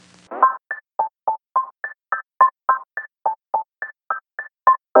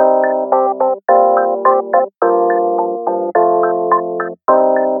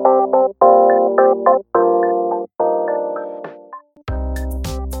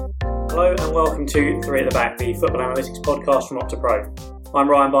Hello and welcome to Three at the Back, the football analytics podcast from OptaPro. I'm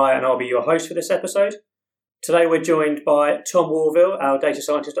Ryan Bahia and I'll be your host for this episode. Today we're joined by Tom Worville, our data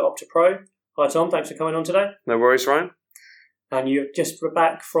scientist at OptaPro. Hi Tom, thanks for coming on today. No worries, Ryan. And you're just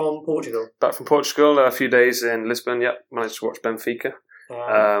back from Portugal. Back from Portugal, a few days in Lisbon, managed to watch Benfica.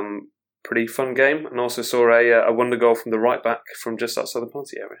 Pretty fun game, and also saw a wonder goal from the right back from just outside the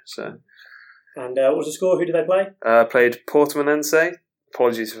penalty area. And what was the score? Who did they play? Played Portimonense.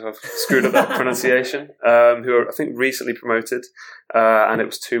 Apologies if I've screwed up that pronunciation. Who are, I think, recently promoted, and it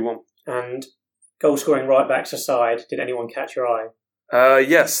was 2-1. And goal-scoring right-backs aside, did anyone catch your eye?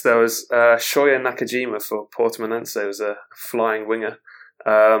 Yes, there was Shoya Nakajima for Portimonense. It was a flying winger.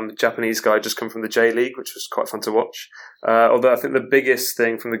 Japanese guy just come from the J League, which was quite fun to watch. Although I think the biggest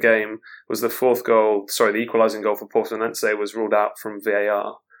thing from the game was the equalising goal for Portimonense was ruled out from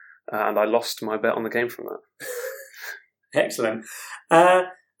VAR. And I lost my bet on the game from that. Excellent.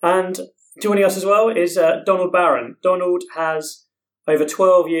 And joining us as well is Donald Barron. Donald has over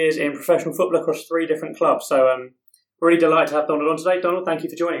 12 years in professional football across 3 different clubs. So really delighted to have Donald on today. Donald, thank you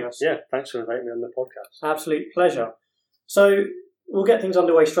for joining us. Yeah, thanks for inviting me on the podcast. Absolute pleasure. So we'll get things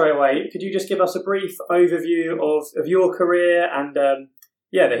underway straight away. Could you just give us a brief overview of your career and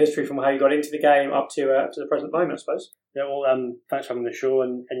the history from how you got into the game up to the present moment, I suppose? Yeah, well, thanks for having the show.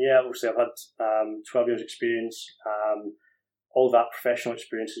 And obviously I've had 12 years experience. All that professional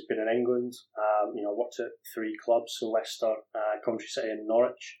experience has been in England. I worked at 3 clubs, so Leicester, Coventry City and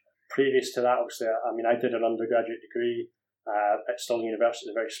Norwich. Previous to that, obviously, I did an undergraduate degree at Stirling University,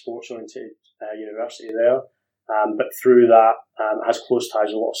 a very sports-oriented university there. But through that, it has close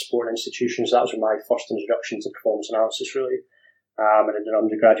ties with a lot of sport institutions. That was my first introduction to performance analysis, really. I did an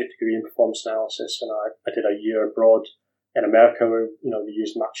undergraduate degree in performance analysis, and I did a year abroad in America where we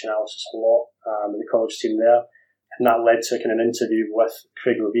used match analysis a lot in the college team there. And that led to an interview with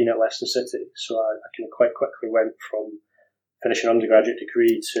Craig Levine at Leicester City. So I quite quickly went from finishing an undergraduate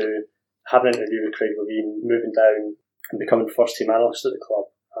degree to having an interview with Craig Levine, moving down and becoming first team analyst at the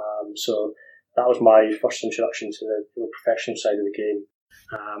club. So that was my first introduction to the professional side of the game.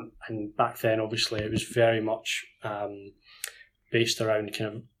 And back then, obviously, it was very much based around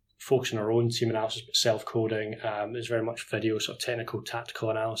kind of focusing on our own team analysis, but self-coding. It was very much video, sort of technical, tactical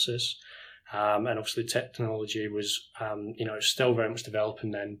analysis. And obviously technology was, still very much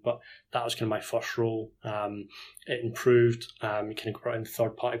developing then, but that was kind of my first role. It improved, kind of brought in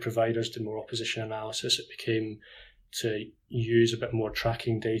third-party providers, did more opposition analysis. It became to use a bit more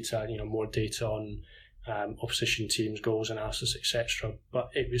tracking data, more data on opposition teams, goals analysis, etc. But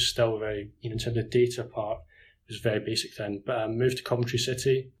it was still very, in terms of the data part, it was very basic then. But I moved to Coventry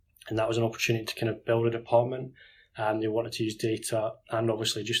City, and that was an opportunity to kind of build a department. They wanted to use data and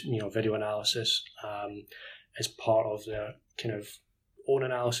obviously just video analysis as part of their kind of own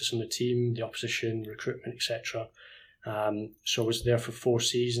analysis on the team, the opposition, recruitment, etc. So I was there for 4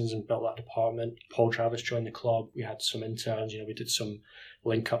 seasons and built that department. Paul Travis joined the club. We had some interns. We did some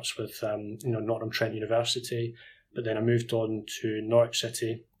link-ups with Nottingham Trent University. But then I moved on to Norwich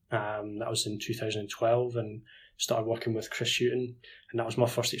City. That was in 2012 and started working with Chris Hughton, and that was my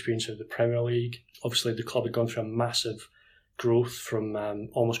first experience of the Premier League. Obviously, the club had gone through a massive growth from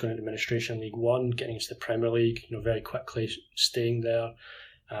almost going into administration League One, getting into the Premier League, very quickly staying there.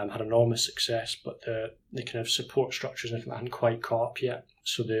 Had enormous success, but the kind of support structures and everything hadn't quite caught up yet.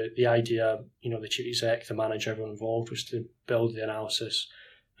 So the idea, the chief exec, the manager, everyone involved, was to build the analysis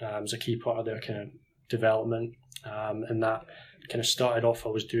as a key part of their kind of development. And that kind of started off, I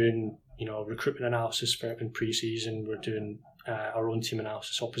was doing recruitment analysis in pre-season. We're doing our own team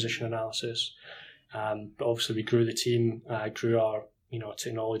analysis, opposition analysis. But obviously we grew the team, grew our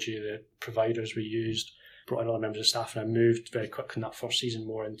technology, the providers we used, brought in other members of staff, and I moved very quickly in that first season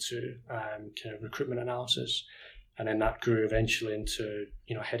more into kind of recruitment analysis. And then that grew eventually into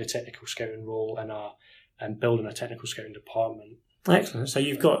head of technical scouting role and building a technical scouting department. Excellent. So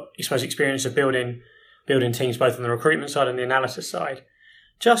you've got, I suppose, experience of building teams both on the recruitment side and the analysis side.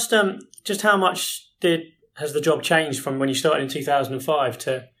 Just how much has the job changed from when you started in 2005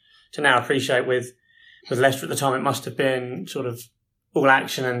 to now? I appreciate with Leicester at the time, it must have been sort of all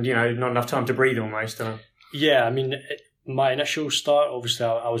action and not enough time to breathe almost. Yeah, I mean, my initial start, obviously,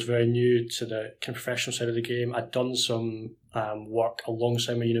 I was very new to the kind of professional side of the game. I'd done some work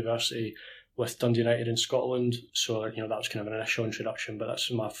alongside my university with Dundee United in Scotland, so that was kind of an initial introduction. But that's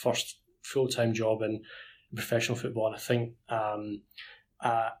my first full-time job in professional football, and I think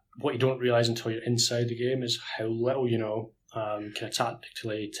what you don't realise until you're inside the game is how little you know, kind of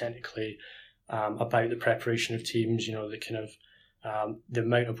tactically, technically, about the preparation of teams. The kind of the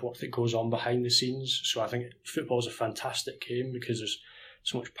amount of work that goes on behind the scenes. So I think football is a fantastic game because there's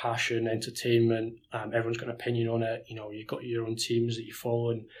so much passion, entertainment. Everyone's got an opinion on it. You've got your own teams that you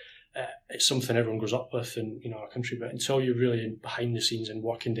follow, and it's something everyone grows up with in our country. But until you're really behind the scenes and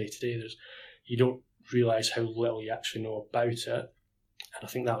working day to day, you don't realise how little you actually know about it. And I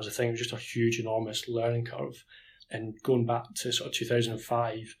think that was the thing. It was just a huge, enormous learning curve. And going back to sort of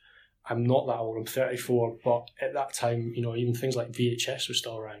 2005, I'm not that old, I'm 34, but at that time, even things like VHS were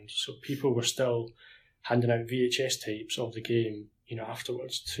still around. So people were still handing out VHS tapes of the game,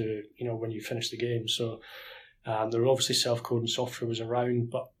 afterwards to, when you finish the game. So there were obviously self-coding software was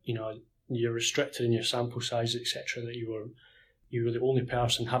around, but, you're restricted in your sample size, etc., that you were the only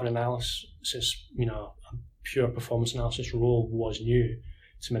person having analysis, a pure performance analysis role was new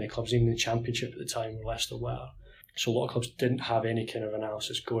to many clubs, even the Championship at the time where Leicester were. So a lot of clubs didn't have any kind of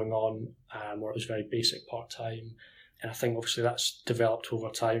analysis going on, or it was very basic part-time. And I think obviously that's developed over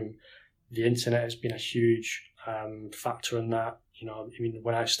time. The internet has been a huge factor in that.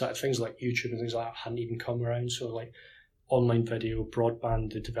 When I started, things like YouTube and things like that hadn't even come around. So like online video,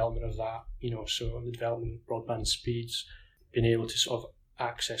 broadband, the development of that, so the development of broadband speeds, being able to sort of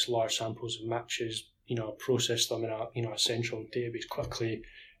access large samples of matches, process them in a central database quickly,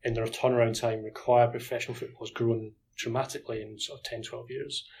 and their turnaround time required professional football has grown dramatically in sort of 10, 12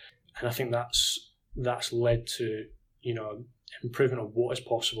 years. And I think that's led to, improvement of what is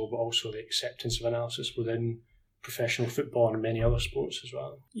possible, but also the acceptance of analysis within professional football and many other sports as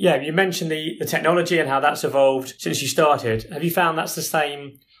well. Yeah, you mentioned the technology and how that's evolved since you started. Have you found that's the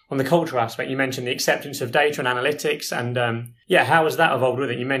same on the cultural aspect? You mentioned the acceptance of data and analytics, and how has that evolved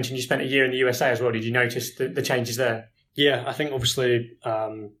with it? You mentioned you spent a year in the USA as well. Did you notice the changes there? Yeah, I think obviously,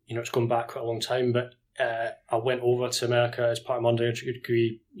 it's gone back quite a long time, but I went over to America as part of my undergraduate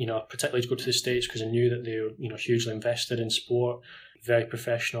degree, particularly to go to the States because I knew that they were, hugely invested in sport, very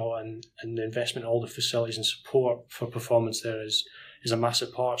professional, and the investment in all the facilities and support for performance there is a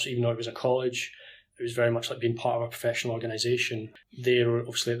massive part. So even though it was a college, it was very much like being part of a professional organisation. They were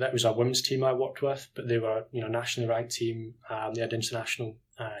obviously, that was a women's team I worked with, but they were, nationally ranked team. They had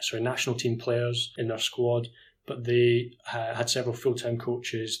national team players in their squad. But they had several full-time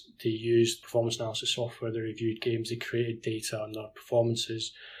coaches. They used performance analysis software. They reviewed games. They created data on their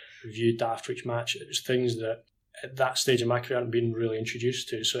performances, reviewed that after each match. It was things that at that stage of my career I hadn't been really introduced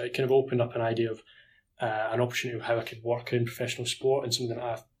to. So it kind of opened up an idea of an opportunity of how I could work in professional sport, and something that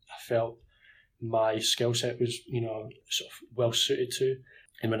I felt my skill set was, sort of well suited to.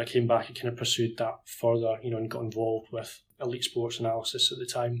 And when I came back, I kind of pursued that further, and got involved with elite sports analysis at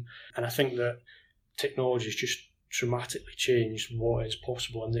the time. And I think that technology has just dramatically changed what is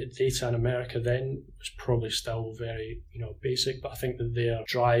possible, and the data in America then was probably still very basic, but I think that their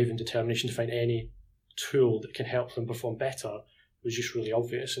drive and determination to find any tool that can help them perform better was just really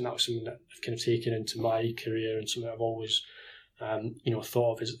obvious, and that was something that I've kind of taken into my career, and something I've always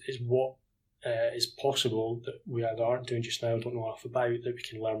thought of is what is possible that we either aren't doing just now, don't know enough about, that we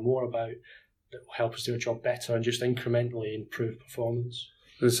can learn more about, that will help us do a job better and just incrementally improve performance.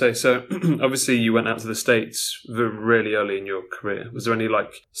 I was going to say, so obviously you went out to the States really early in your career. Was there any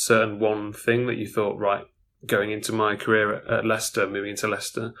certain one thing that you thought, right, going into my career at Leicester, moving into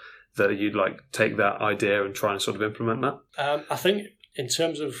Leicester, that you'd take that idea and try and sort of implement that? I think in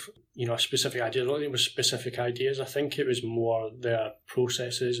terms of a specific idea, I don't think it was specific ideas. I think it was more their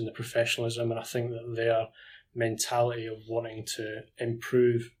processes and the professionalism, and I think that their mentality of wanting to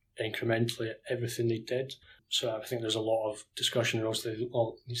improve incrementally at everything they did. So I think there's a lot of discussion, and also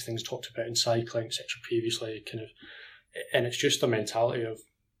all these things talked about in cycling, etc. previously, and it's just a mentality of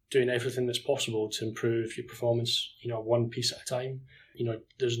doing everything that's possible to improve your performance, one piece at a time.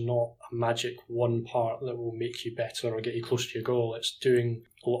 There's not a magic one part that will make you better or get you closer to your goal. It's doing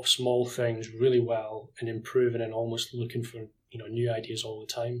a lot of small things really well and improving and almost looking for, new ideas all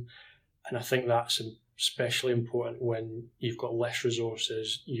the time. And I think that's especially important when you've got less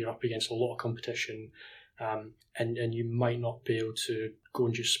resources, you're up against a lot of competition, and you might not be able to go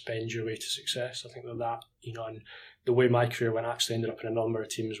and just spend your way to success. I think that and the way my career went, I actually ended up in a number of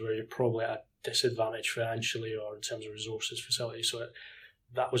teams where you're probably at a disadvantage financially or in terms of resources, facilities. So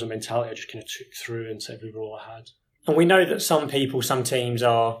that was a mentality I just kind of took through into every role I had. And we know that some teams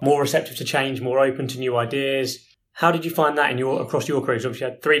are more receptive to change, more open to new ideas. How did you find that across your careers? Obviously,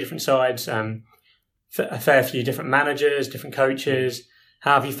 you had 3 different sides, a fair few different managers, different coaches.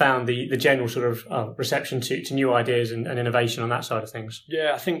 How have you found the general sort of reception to new ideas and innovation on that side of things?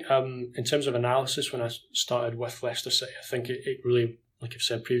 Yeah, I think in terms of analysis, when I started with Leicester City, I think it really, like I've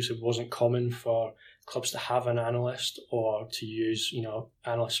said previously, wasn't common for clubs to have an analyst or to use,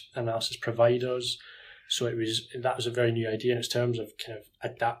 analysis providers. So that was a very new idea in terms of kind of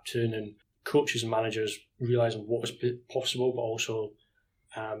adapting, and coaches and managers realising what was possible, but also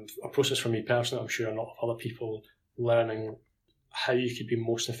a process for me personally, I'm sure a lot of other people, learning how you could be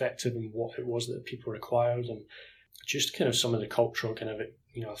most effective and what it was that people required, and just kind of some of the cultural kind of,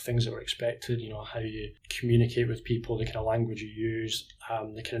 things that were expected, how you communicate with people, the kind of language you use,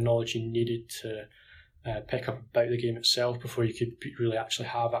 the kind of knowledge you needed to pick up about the game itself before you could really actually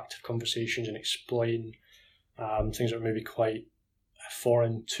have active conversations and explain things that were maybe quite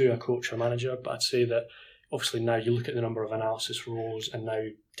foreign to a coach or manager. But I'd say that obviously now you look at the number of analysis roles and now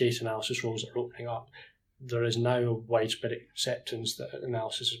data analysis roles that are opening up, there is now a widespread acceptance that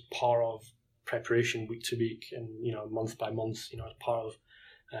analysis is part of preparation week to week and month by month, as part of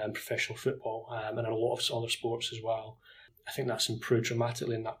professional football and in a lot of other sports as well. I think that's improved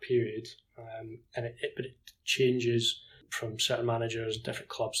dramatically in that period, but it changes from certain managers, different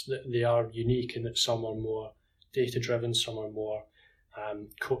clubs, that they are unique in that some are more data driven, some are more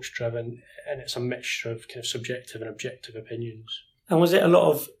coach driven, and it's a mixture of kind of subjective and objective opinions. And was it a lot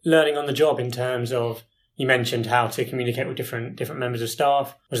of learning on the job in terms of, you mentioned how to communicate with different members of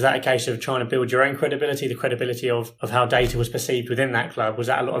staff? Was that a case of trying to build your own credibility, the credibility of how data was perceived within that club? Was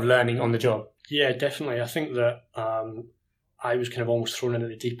that a lot of learning on the job? Yeah, definitely. I think that I was kind of almost thrown into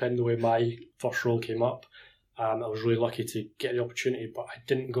the deep end the way my first role came up. I was really lucky to get the opportunity, but I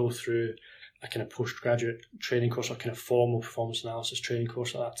didn't go through a kind of postgraduate training course or kind of formal performance analysis training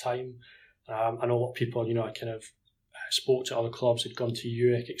course at that time. I know a lot of people, I kind of spoke to other clubs, had gone to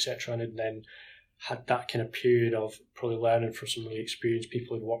UIC, etc., and had then had that kind of period of probably learning from some really experienced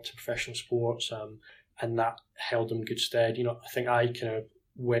people who'd worked in professional sports, and that held them good stead. I think I kind of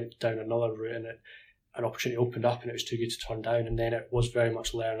went down another route and an opportunity opened up and it was too good to turn down, and then it was very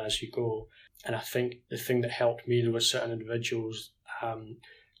much learn as you go. And I think the thing that helped me, there were certain individuals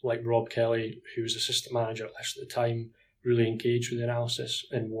like Rob Kelly, who was assistant manager at Leicester at the time, really engaged with the analysis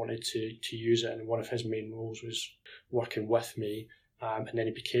and wanted to use it, and one of his main roles was working with me. And then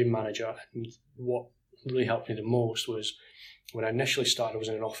he became manager. And what really helped me the most was when I initially started, I was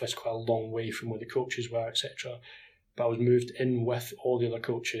in an office quite a long way from where the coaches were, etc. But I was moved in with all the other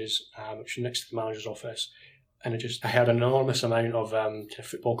coaches, which was next to the manager's office. And I had an enormous amount of kind of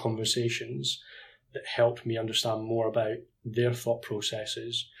football conversations that helped me understand more about their thought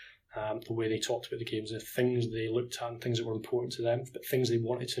processes, the way they talked about the games, the things they looked at and things that were important to them, but things they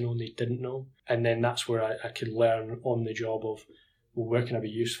wanted to know and they didn't know. And then that's where I could learn on the job of, well, where can I be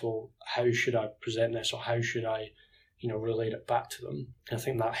useful? How should I present this, or how should I, relate it back to them? And I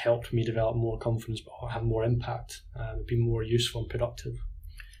think that helped me develop more confidence, but have more impact, be more useful and productive.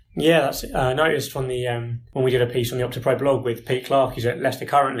 Yeah, that's I noticed from the when we did a piece on the OptaPro blog with Pete Clark, who's at Leicester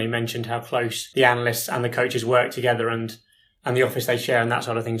currently, mentioned how close the analysts and the coaches work together, and the office they share and that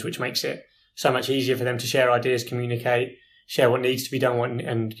sort of things, which makes it so much easier for them to share ideas, communicate, share what needs to be done,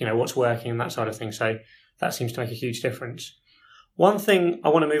 and what's working and that sort of thing. So that seems to make a huge difference. One thing I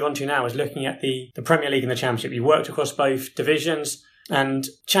want to move on to now is looking at the Premier League and the Championship. You worked across both divisions, and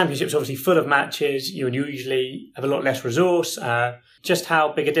Championship's obviously full of matches. You usually have a lot less resource. Just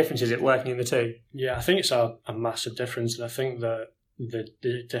how big a difference is it working in the two? Yeah, I think it's a massive difference, and I think that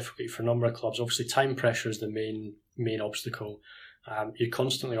the difficulty for a number of clubs, obviously time pressure is the main obstacle. You're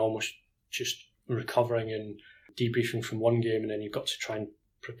constantly almost just recovering and debriefing from one game, and then you've got to try and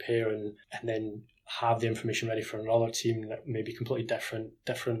prepare and then have the information ready for another team that may be completely different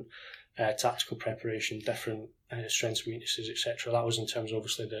tactical preparation, different strengths and weaknesses, etc. That was in terms of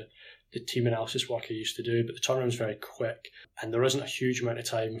obviously the team analysis work I used to do, but the turnaround's very quick, and there isn't a huge amount of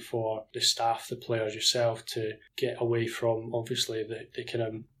time for the staff, the players, yourself to get away from obviously the kind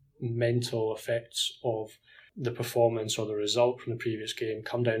of mental effects of the performance or the result from the previous game,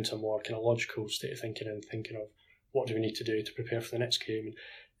 come down to a more kind of logical state of thinking and thinking of what do we need to do to prepare for the next game.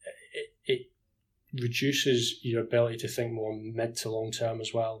 It reduces your ability to think more mid to long term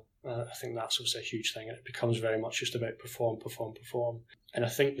as well. I think that's also a huge thing, and it becomes very much just about perform. And I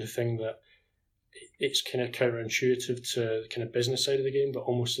think the thing that it's kind of counterintuitive to the kind of business side of the game, but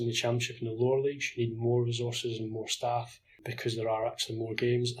almost in the Championship and the lower leagues, you need more resources and more staff because there are actually more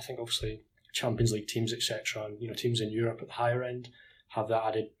games. I think obviously Champions League teams, etc., and teams in Europe at the higher end have that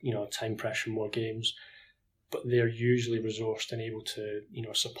added time pressure, more games, but they're usually resourced and able to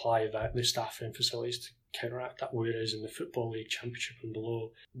supply the staff and facilities to counteract that. Whereas in the Football League, Championship and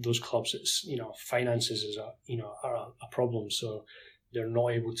below, those clubs, it's finances are a problem, so they're not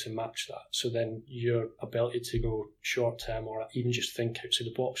able to match that. So then your ability to go short term or even just think outside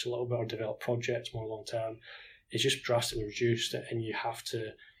the box a little bit or develop projects more long term is just drastically reduced, and you have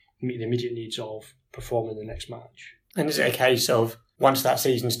to meet the immediate needs of performing the next match. And is it a case of once that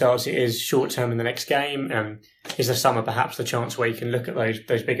season starts, it is short term in the next game? Is the summer perhaps the chance where you can look at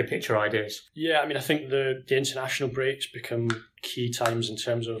those bigger picture ideas? Yeah, I mean, I think the international breaks become key times in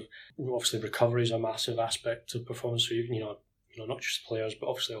terms of, obviously recovery is a massive aspect of performance. So not just the players, but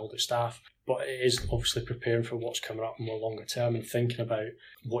obviously all the staff. But it is obviously preparing for what's coming up more longer term and thinking about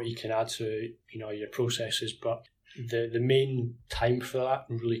what you can add to your processes. But the main time for that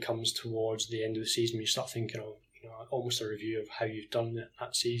really comes towards the end of the season. You start thinking of almost a review of how you've done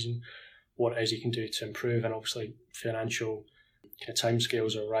that season, what it is you can do to improve, and obviously financial kind of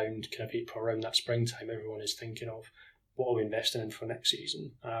timescales around kind of April, around that springtime. Everyone is thinking of what are we investing in for next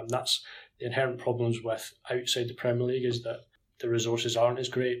season. That's the inherent problems with outside the Premier League, is that the resources aren't as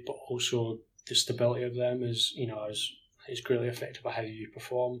great, but also the stability of them is greatly affected by how you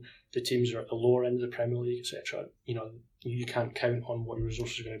perform. The teams are at the lower end of the Premier League, etc. You can't count on what your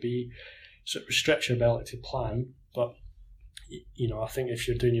resources are going to be, so it restricts your ability to plan. But I think if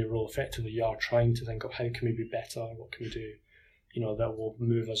you're doing your role effectively, you are trying to think of how can we be better, what can we do, that will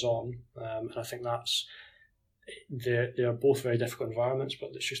move us on. And I think they are both very difficult environments,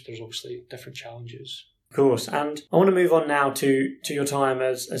 but there's obviously different challenges. Of course, and I want to move on now to your time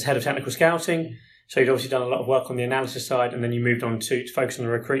as head of technical scouting. So you'd obviously done a lot of work on the analysis side, and then you moved on to focus on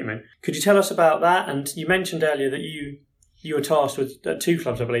the recruitment. Could you tell us about that? And you mentioned earlier that you were tasked with 2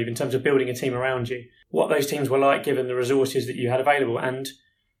 clubs, I believe, in terms of building a team around you. What those teams were like given the resources that you had available, and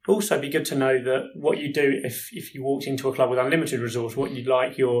also be good to know that what you do if you walked into a club with unlimited resource, what you'd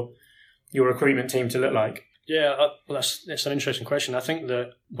like your recruitment team to look like. Yeah, well, that's an interesting question. I think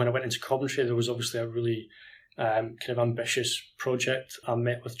that when I went into Coventry, there was obviously a really kind of ambitious project. I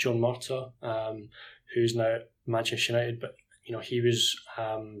met with John Murtagh, who's now at Manchester United, but he was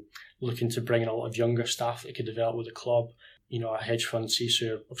looking to bring in a lot of younger staff that could develop with the club. A hedge fund,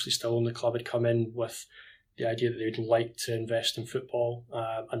 CISU, obviously still own the club, had come in with the idea that they'd like to invest in football.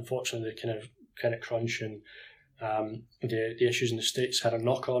 Unfortunately, the kind of credit crunch and the issues in the States had a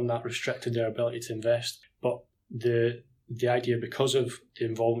knock on that, restricted their ability to invest. But the idea, because of the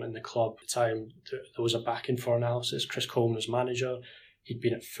involvement in the club at the time, there was a backing for analysis. Chris Coleman was manager. He'd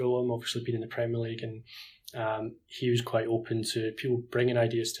been at Fulham, obviously been in the Premier League, and he was quite open to people bringing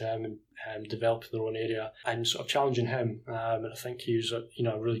ideas to him and developing their own area and sort of challenging him. And I think he was a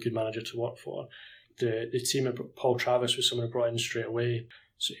really good manager to work for. The team, Paul Travis was someone who brought in straight away.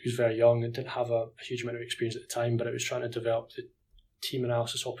 So he was very young and didn't have a huge amount of experience at the time, but it was trying to develop the team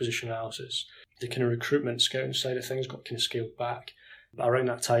analysis, opposition analysis. The kind of recruitment scouting side of things got kind of scaled back. But around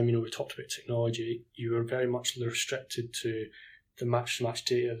that time, we talked about technology. You were very much restricted to the match-to-match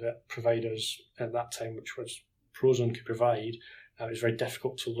data that providers at that time, which was Prozone, could provide. It was very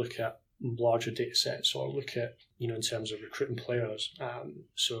difficult to look at larger data sets or look at, in terms of recruiting players.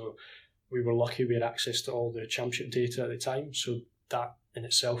 So we were lucky we had access to all the championship data at the time. So that in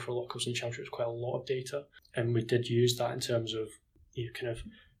itself for a lot of clubs in the championship was quite a lot of data. And we did use that in terms of kind of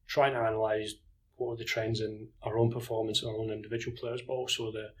trying to analyse what were the trends in our own performance, our own individual players, but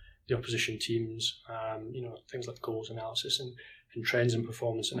also the opposition teams, things like goals analysis and trends in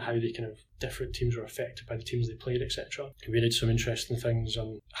performance and how the kind of different teams were affected by the teams they played, etc. We did some interesting things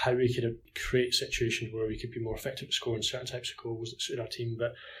on how we could create situations where we could be more effective at scoring certain types of goals that suit our team.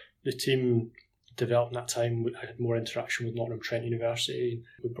 But the team developed in that time. I had more interaction with Nottingham Trent University.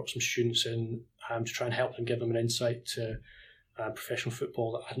 We brought some students in to try and help them, give them an insight to professional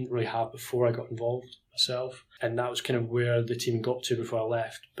football that I didn't really have before I got involved myself. And that was kind of where the team got to before I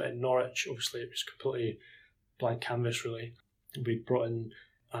left. But in Norwich, obviously, it was completely blank canvas, really. We brought in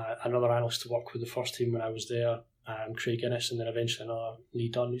another analyst to work with the first team when I was there, Craig Innes, and then eventually another Lee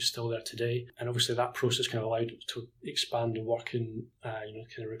Dunn, who's still there today. And obviously that process kind of allowed it to expand and work in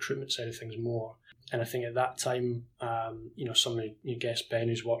kind of recruitment side of things more. And I think at that time, some of your guest Ben,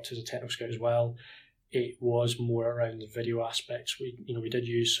 who's worked as a technical scout as well, it was more around the video aspects. We did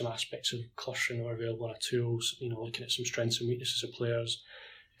use some aspects of clustering that were available in our tools, looking at some strengths and weaknesses of players,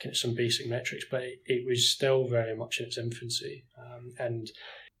 looking at some basic metrics, but it was still very much in its infancy. And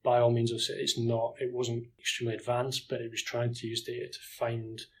by all means, it wasn't extremely advanced, but it was trying to use data to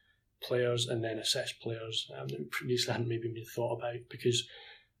find players and then assess players that previously hadn't maybe been thought about, because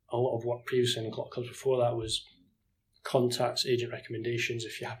a lot of work previously in a lot of clubs before that was contacts, agent recommendations,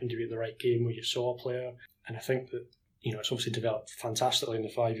 if you happen to be at the right game where you saw a player. And I think that, it's obviously developed fantastically in the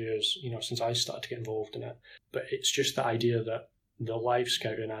 5 years, since I started to get involved in it. But it's just the idea that the live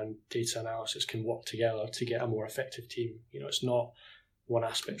scouting and data analysis can work together to get a more effective team. It's not one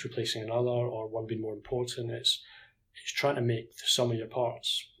aspect replacing another or one being more important. It's trying to make the sum of your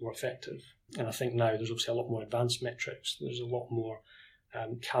parts more effective. And I think now there's obviously a lot more advanced metrics. There's a lot more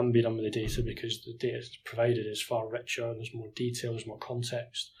can be done with the data, because the data provided is far richer and there's more detail, there's more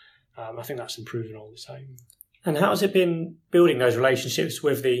context. I think that's improving all the time. And how has it been building those relationships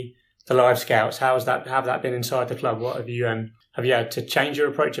with the live scouts? Have that been inside the club? What have you had to change your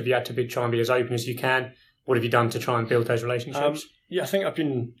approach? Have you had to try and be as open as you can? What have you done to try and build those relationships? I think I've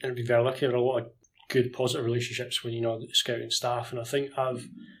been very lucky. I've had a lot of good, positive relationships with the scouting staff, and I think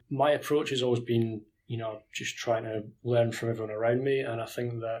my approach has always been just trying to learn from everyone around me. And I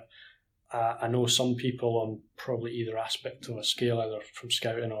think that I know some people on probably either aspect of a scale, either from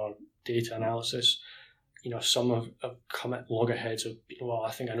scouting or data analysis. Some have come at loggerheads of, well,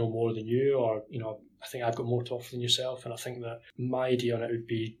 I think I know more than you, or I think I've got more to offer than yourself. And I think that my idea on it would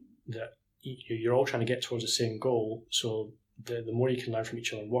be that you're all trying to get towards the same goal. So the more you can learn from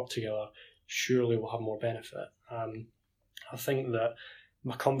each other and work together, surely we'll have more benefit. I think that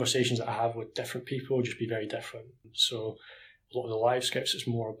my conversations that I have with different people will just be very different. So a lot of the live scouts, it's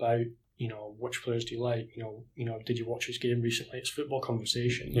more about, which players do you like? Did you watch his game recently? It's football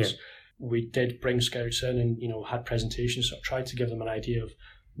conversations. Yeah. We did bring scouts in and, had presentations. So I tried to give them an idea of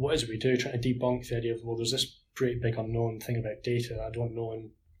what is it we do, trying to debunk the idea of, well, there's this great big unknown thing about data that I don't know,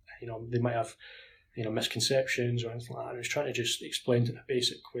 and, they might have, misconceptions or anything like that. I was trying to just explain it in a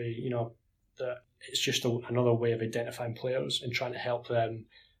basic way, that it's just another way of identifying players and trying to help them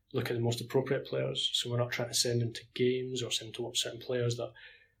look at the most appropriate players. So we're not trying to send them to games or send them to watch certain players that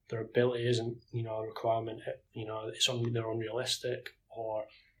their ability isn't, a requirement. They're unrealistic, or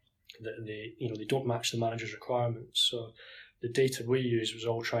that they don't match the manager's requirements. So the data we use was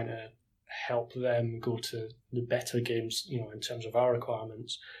all trying to help them go to the better games, in terms of our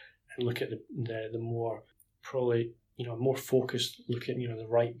requirements, and look at the more probably more focused, look at the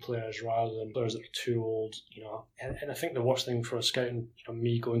right players rather than players that are too old. And I think the worst thing for a scout,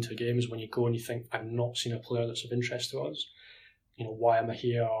 me going to a game, is when you go and you think, I've not seen a player that's of interest to us. Why am I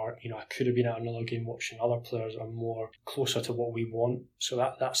here? Or I could have been at another game watching other players that are more closer to what we want. So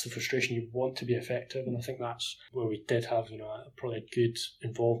that's the frustration. You want to be effective, and I think that's where we did have probably a good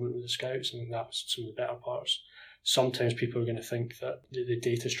involvement with the scouts. I think that was some of the better parts. Sometimes people are going to think that the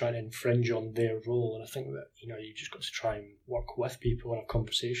data is trying to infringe on their role, and I think that you just got to try and work with people and have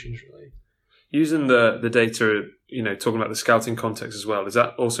conversations, really. Using the data, talking about the scouting context as well, is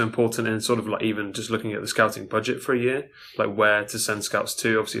that also important in sort of like even just looking at the scouting budget for a year, like where to send scouts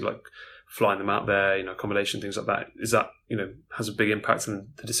to? Obviously, like flying them out there, accommodation, things like that. Is that has a big impact on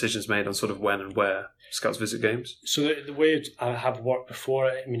the decisions made on sort of when and where scouts visit games? So the way I have worked before,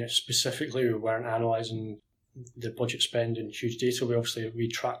 specifically we weren't analysing the budget spend in huge detail. We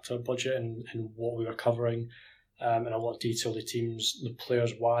tracked our budget and what we were covering. In a lot of detail, the teams, the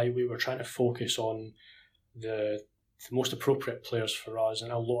players, why we were trying to focus on the most appropriate players for us,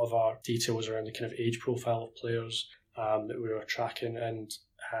 and a lot of our detail was around the kind of age profile of players that we were tracking, and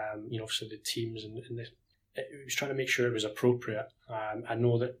obviously the teams, and it was trying to make sure it was appropriate. I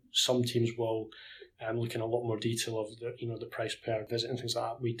know that some teams will look in a lot more detail of the price per visit and things like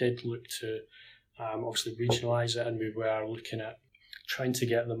that. We did look to obviously regionalise it, and we were looking at trying to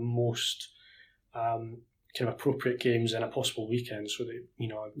get the most kind of appropriate games in a possible weekend, so that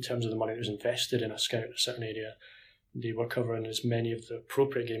in terms of the money that was invested in a scout in a certain area, they were covering as many of the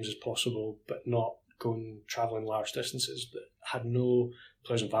appropriate games as possible, but not travelling large distances that had no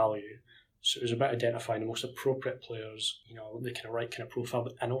players of value. So it was about identifying the most appropriate players, the kind of right kind of profile,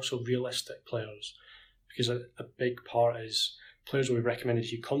 and also realistic players, because a big part is players will be recommended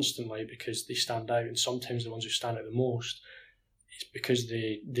to you constantly because they stand out, and sometimes the ones who stand out the most, it's because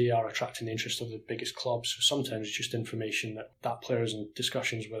they are attracting the interest of the biggest clubs. So sometimes it's just information that player is in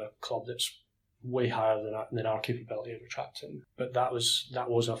discussions with a club that's way higher than our capability of attracting. But that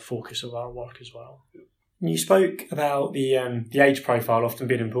was a focus of our work as well. You spoke about the age profile often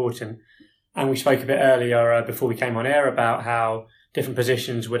being important, and we spoke a bit earlier before we came on air about how different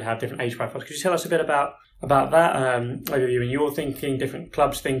positions would have different age profiles. Could you tell us a bit about that, overview in your thinking, different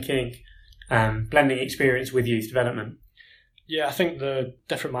clubs thinking, blending experience with youth development? Yeah, I think the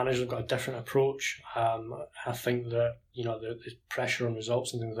different managers have got a different approach. I think that the pressure on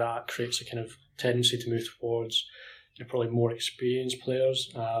results and things like that creates a kind of tendency to move towards probably more experienced players,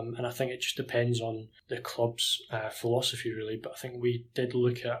 and I think it just depends on the club's philosophy, really. But I think we did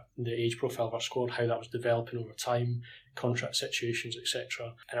look at the age profile of our squad, how that was developing over time, contract situations,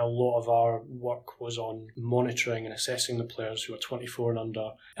 etc. And a lot of our work was on monitoring and assessing the players who are 24 and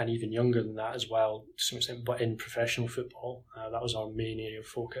under, and even younger than that as well, to some extent, but in professional football. That was our main area of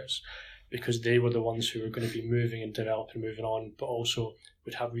focus, because they were the ones who were going to be moving and developing, moving on, but also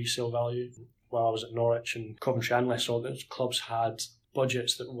would have resale value. While I was at Norwich and Coventry and Leicester, those clubs had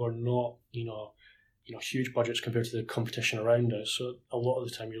budgets that were not, huge budgets compared to the competition around us. So a lot of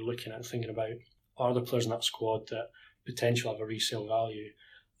the time you're looking at and thinking about, are there players in that squad that potentially have a resale value,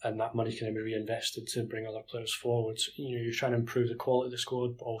 and that money can then be reinvested to bring other players forward. So, you're trying to improve the quality of the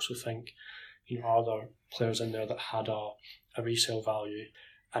squad, but also think, are there players in there that had a resale value?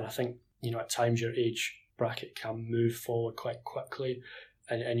 And I think, at times your age bracket can move forward quite quickly,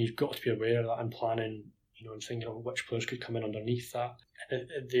 and you've got to be aware of that and planning, and thinking of which players could come in underneath that. And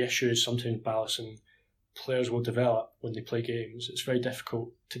the issue is sometimes balancing. Players will develop when they play games. It's very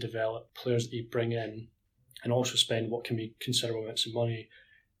difficult to develop players that you bring in and also spend what can be considerable amounts of money.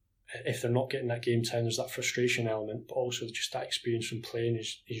 If they're not getting that game time, there's that frustration element, but also just that experience from playing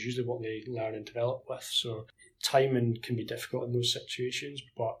is usually what they learn and develop with. So timing can be difficult in those situations,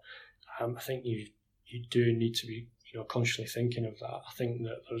 but I think you do need to be consciously thinking of that. I think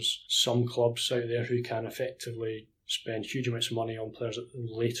that there's some clubs out there who can effectively spend huge amounts of money on players at the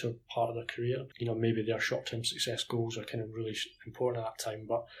later part of their career. Maybe their short-term success goals are kind of really important at that time,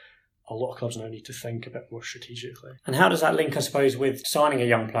 but a lot of clubs now need to think a bit more strategically. And how does that link, I suppose, with signing a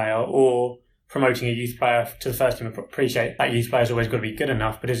young player or promoting a youth player to the first team? I appreciate that youth player's always got to be good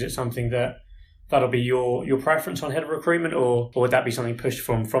enough, but is it something that'll be your preference on head of recruitment, or would that be something pushed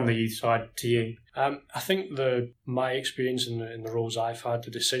from the youth side to you? I think my experience in the roles I've had,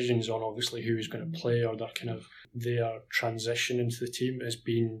 the decisions on obviously who is going to play or their transition into the team has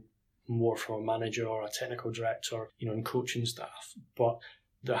been more from a manager or a technical director, and coaching staff. But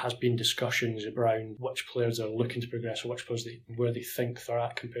there has been discussions around which players are looking to progress or which players where they think they're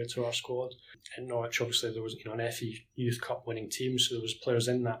at compared to our squad. In Norwich, obviously, there was an FE Youth Cup winning team, so there was players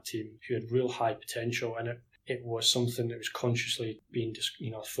in that team who had real high potential, and it was something that was consciously being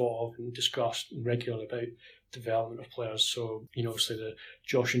thought of and discussed regularly about development of players. So, obviously, the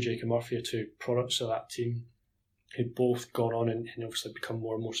Josh and Jacob Murphy are two products of that team who'd both gone on and obviously become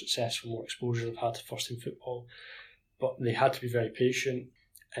more and more successful, more exposure they've had to first team football. But they had to be very patient,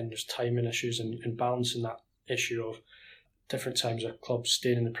 and there's timing issues and balancing that issue of different times of clubs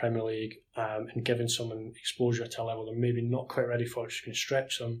staying in the Premier League and giving someone exposure to a level they're maybe not quite ready for, just going to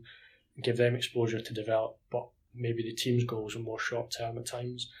stretch them and give them exposure to develop, but maybe the team's goals are more short term at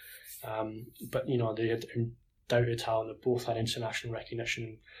times. But they had undoubted talent. They both had international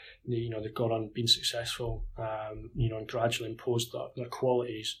recognition. They've gone on been successful, and gradually imposed their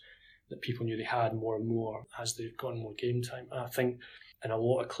qualities that people knew they had more and more as they've gotten more game time. And I think in a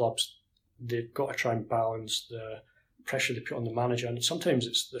lot of clubs, they've got to try and balance the pressure they put on the manager, and sometimes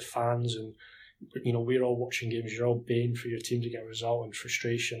it's the fans, and we're all watching games, you're all baying for your team to get a result, and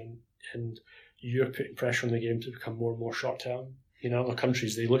frustration, and you're putting pressure on the game to become more and more short term. Other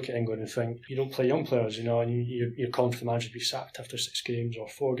countries, they look at England and think, you don't play young players, and you're calling for the manager to be sacked after 6 games or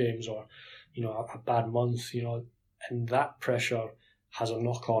 4 games or a bad month, and that pressure has a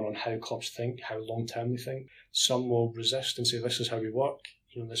knock-on how clubs think, how long-term they think. Some will resist and say, this is how we work,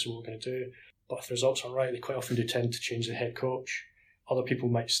 this is what we're going to do. But if the results aren't right, they quite often do tend to change the head coach. Other people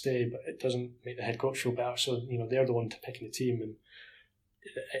might stay, but it doesn't make the head coach feel better. So, they're the one to pick in the team, and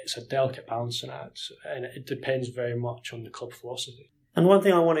it's a delicate balancing act, and it depends very much on the club philosophy. And one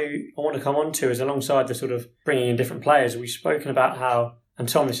thing I want to come on to is, alongside the sort of bringing in different players, we've spoken about how, and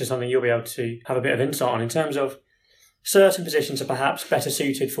Tom, this is something you'll be able to have a bit of insight on, in terms of certain positions are perhaps better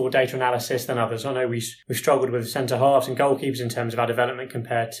suited for data analysis than others. I know we've struggled with centre halves and goalkeepers in terms of our development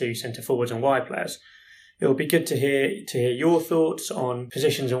compared to centre forwards and wide players. It would be good to hear your thoughts on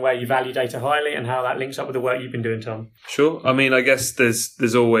positions and where you value data highly and how that links up with the work you've been doing, Tom. Sure. I mean, I guess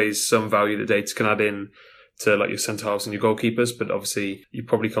there's always some value that data can add in to like your centre halves and your goalkeepers, but obviously you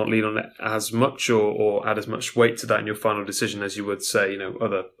probably can't lean on it as much or add as much weight to that in your final decision as you would say,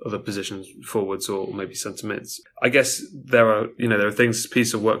 other positions, forwards or maybe centre mids. I guess there are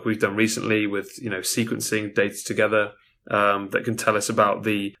pieces of work we've done recently with, sequencing data together that can tell us about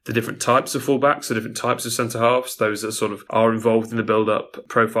the different types of fullbacks, the different types of centre halves, those that sort of are involved in the build-up,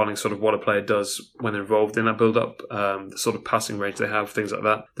 profiling sort of what a player does when they're involved in that build-up, the sort of passing range they have, things like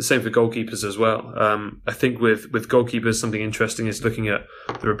that. The same for goalkeepers as well. I think with goalkeepers, something interesting is looking at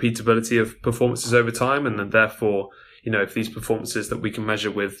the repeatability of performances over time, and then therefore, if these performances that we can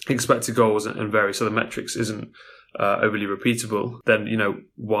measure with expected goals and various other metrics isn't overly repeatable, then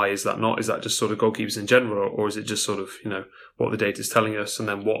why is that not? Is that just sort of goalkeepers in general, or is it just sort of what the data is telling us, and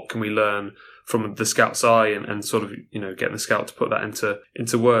then what can we learn from the scout's eye and sort of getting the scout to put that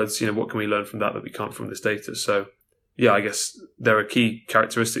into words? What can we learn from that we can't from this data? So yeah, I guess there are key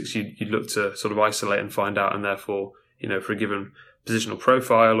characteristics you'd look to sort of isolate and find out, and therefore for a given positional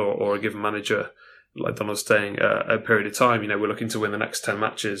profile or a given manager, like Donald's saying, a period of time, we're looking to win the next 10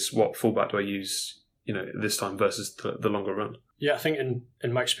 matches. What fullback do I use? this time versus the longer run? Yeah, I think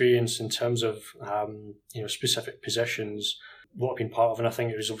in my experience, in terms of specific positions, what I've been part of, and I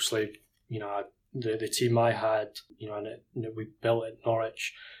think it was obviously the team I had, and we built at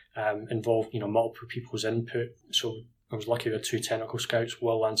Norwich, involved multiple people's input. So I was lucky with 2 technical scouts,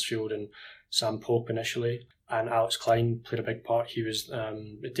 Will Lansfield and Sam Pope initially, and Alex Klein played a big part. He was a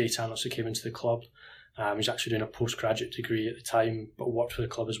data analyst who came into the club. He was actually doing a postgraduate degree at the time, but worked for the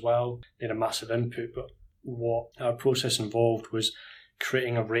club as well. They had a massive input, but what our process involved was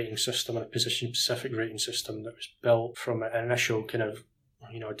creating a rating system, and a position-specific rating system that was built from an initial kind of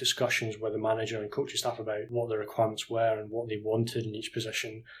discussions with the manager and coaching staff about what the requirements were and what they wanted in each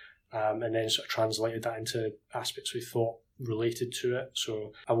position, and then sort of translated that into aspects we thought related to it.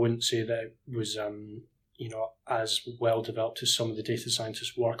 So I wouldn't say that it was as well developed as some of the data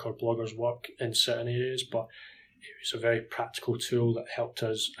scientists' work or bloggers' work in certain areas, but it was a very practical tool that helped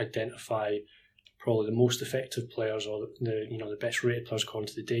us identify probably the most effective players, or the best rated players according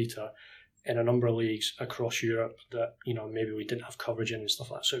to the data, in a number of leagues across Europe that maybe we didn't have coverage in and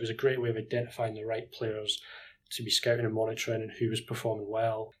stuff like that. So it was a great way of identifying the right players to be scouting and monitoring and who was performing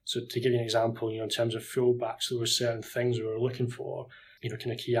well. So to give you an example, in terms of fullbacks, there were certain things we were looking for,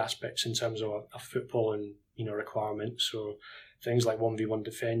 kind of key aspects in terms of a footballing requirement. So things like 1v1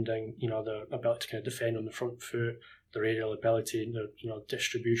 defending, their ability to kind of defend on the front foot, their aerial ability, their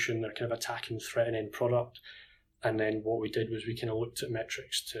distribution, their kind of attacking threat and end product. And then what we did was we kind of looked at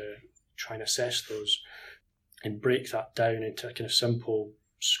metrics to try and assess those and break that down into a kind of simple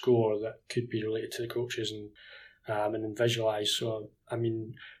score that could be related to the coaches and then visualize. So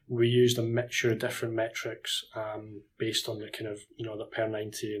we used a mixture of different metrics based on the kind of the per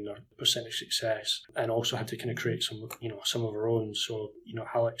 90 and their percentage success, and also had to kind of create some of our own. So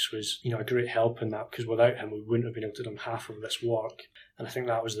Alex was a great help in that, because without him we wouldn't have been able to do half of this work. And I think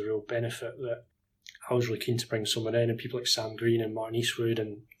that was the real benefit, that I was really keen to bring someone in, and people like Sam Green and Martin Eastwood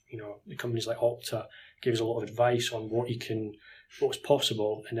and the companies like Opta gave us a lot of advice on what was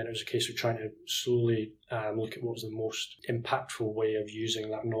possible, and then it was a case of trying to slowly look at what was the most impactful way of using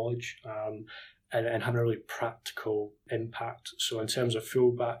that knowledge and having a really practical impact. So in terms of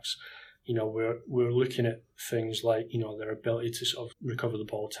fullbacks, we're looking at things like their ability to sort of recover the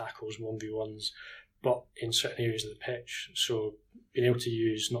ball, tackles, 1v1s, but in certain areas of the pitch. So being able to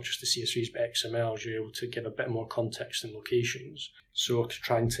use not just the CSVs but XMLs, you're able to give a bit more context and locations. So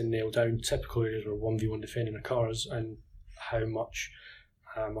trying to nail down typical areas where 1v1 defending occurs and how much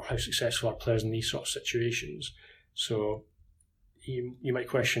or how successful are players in these sort of situations. So you might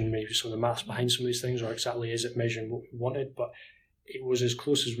question maybe some of the maths behind some of these things, or exactly is it measuring what we wanted, but it was as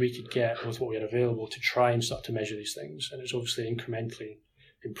close as we could get with what we had available to try and start to measure these things, and it's obviously incrementally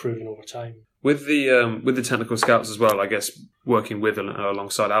improving over time. With the technical scouts as well, I guess, working with and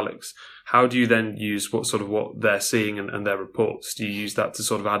alongside Alex, how do you then use what they're seeing and their reports? Do you use that to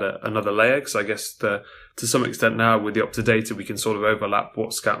sort of add another layer? Because I guess to some extent now with the Opta data, we can sort of overlap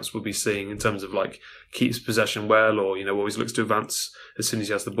what scouts will be seeing in terms of like keeps possession well, or always looks to advance as soon as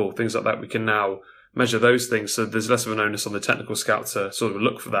he has the ball, things like that. We can now measure those things, so there's less of an onus on the technical scout to sort of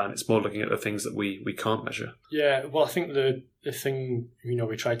look for that, and it's more looking at the things that we can't measure. Yeah, well, I think the thing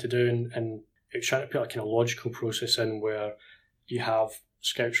we tried to do, and it's trying to put a kind of logical process in where you have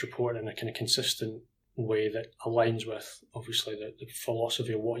scouts reporting in a kind of consistent way that aligns with obviously the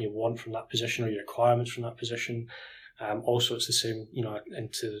philosophy of what you want from that position or your requirements from that position. Also, it's the same,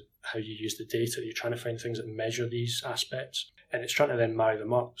 into how you use the data. You're trying to find things that measure these aspects, and it's trying to then marry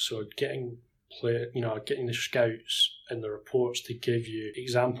them up. So getting the scouts and the reports to give you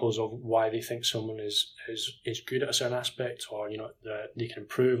examples of why they think someone is good at a certain aspect, or that they can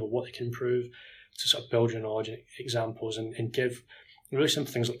improve, or what they can improve, to sort of build your knowledge and examples, and give really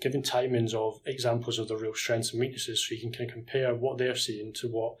simple things like giving timings of examples of the real strengths and weaknesses, so you can kind of compare what they're seeing to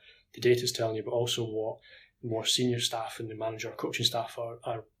what the data is telling you, but also what more senior staff and the manager or coaching staff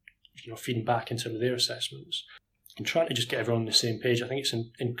are feeding back in terms of their assessments. And trying to just get everyone on the same page, I think it's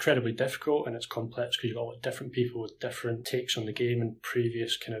incredibly difficult, and it's complex because you've got a lot of different people with different takes on the game and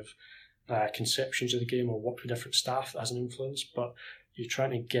previous kind of conceptions of the game, or worked with different staff that has an influence. But you're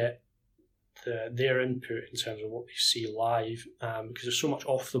trying to get their input in terms of what they see live, because there's so much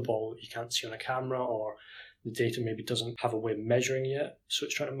off the ball that you can't see on a camera, or the data maybe doesn't have a way of measuring yet. So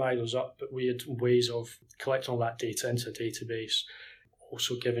it's trying to marry those up, but we had ways of collecting all that data into a database,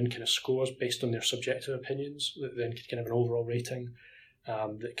 also given kind of scores based on their subjective opinions that then could kind of an overall rating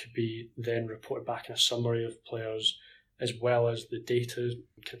that could be then reported back in a summary of players, as well as the data,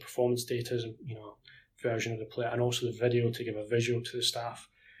 kind of performance data, version of the player, and also the video to give a visual to the staff,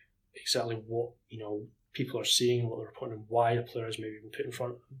 exactly what people are seeing, what they're reporting, and why a player is maybe been put in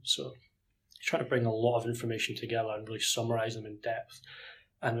front of them. So trying to bring a lot of information together and really summarise them in depth.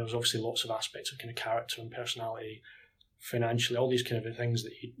 And there was obviously lots of aspects of kind of character and personality, financially, all these kind of things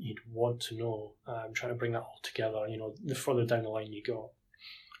that you'd want to know. Trying to bring that all together, the further down the line you go.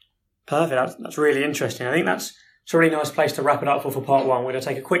 Perfect. That's really interesting. I think it's a really nice place to wrap it up for part one. We're going to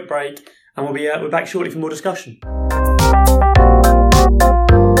take a quick break and we're back shortly for more discussion.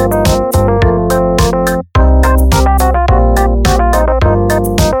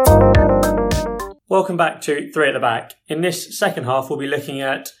 Welcome back to Three at the Back. In this second half, we'll be looking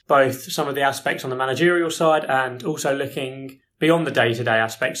at both some of the aspects on the managerial side and also looking beyond the day-to-day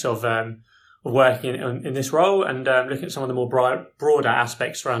aspects of working in this role and looking at some of the more broader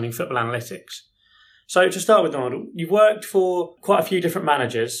aspects surrounding football analytics. So to start with, Donald, you've worked for quite a few different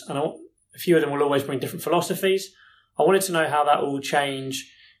managers and a few of them will always bring different philosophies. I wanted to know how that will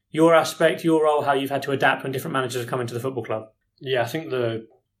change your aspect, your role, how you've had to adapt when different managers have come into the football club. Yeah, I think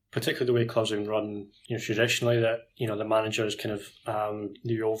particularly the way clubs have been run, traditionally that, the manager is kind of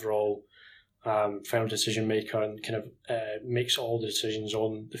the overall final decision maker and kind of makes all the decisions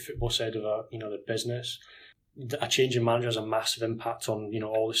on the football side of the business. A change in manager has a massive impact on,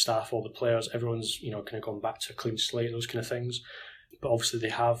 all the staff, all the players, everyone's, kind of gone back to a clean slate, those kind of things. But obviously they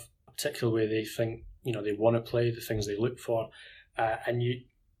have a particular way they think, they want to play, the things they look for.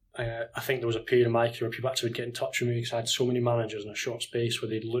 I think there was a period in my career where people actually would get in touch with me because I had so many managers in a short space where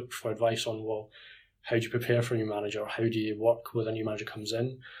they'd look for advice on, well, how do you prepare for a new manager? How do you work when a new manager comes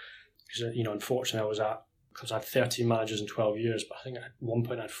in? Because, unfortunately, I had 13 managers in 12 years, but I think at one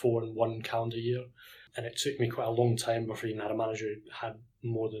point I had 4 in one calendar year. And it took me quite a long time before I even had a manager who had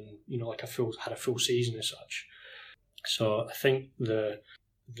more than, had a full season as such. So I think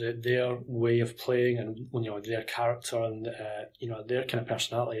their way of playing and their character and their kind of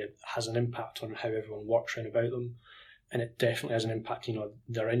personality has an impact on how everyone works around about them, and it definitely has an impact.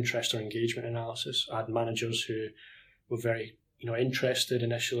 Their interest or engagement analysis. I had managers who were very interested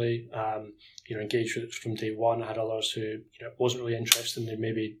initially, engaged with it from day one. I had others who wasn't really interested, and they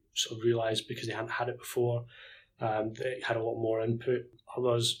maybe sort of realised because they hadn't had it before, they had a lot more input.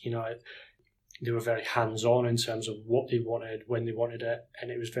 Others, they were very hands-on in terms of what they wanted, when they wanted it,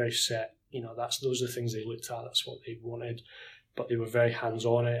 and it was very set. Those are the things they looked at, that's what they wanted, but they were very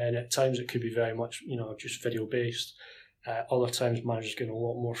hands-on, and at times it could be very much, just video-based. Other times managers getting a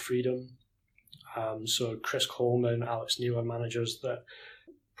lot more freedom. So Chris Coleman, Alex Neil are managers that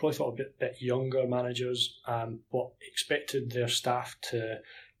probably thought a bit younger managers, but expected their staff to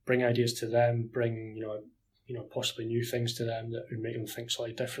bring ideas to them, bring, possibly new things to them that would make them think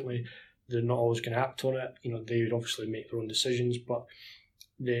slightly differently. They're not always going to act on it. They would obviously make their own decisions, but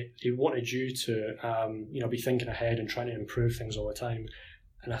they wanted you to, be thinking ahead and trying to improve things all the time.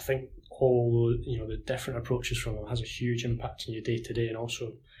 And I think all the different approaches from them has a huge impact on your day to day, and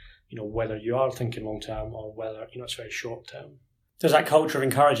also, whether you are thinking long term or whether it's very short term. Does that culture of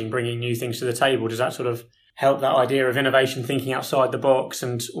encouraging bringing new things to the table, does that sort of help that idea of innovation, thinking outside the box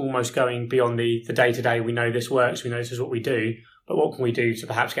and almost going beyond the day to day? We know this works, we know this is what we do, but what can we do to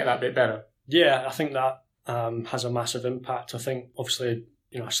perhaps get that bit better? Yeah, I think that has a massive impact. I think obviously,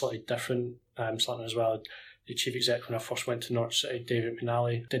 a slightly different slant as well. The chief exec when I first went to Norwich City, David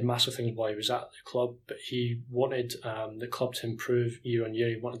McNally, did massive things while he was at the club, but he wanted the club to improve year on year.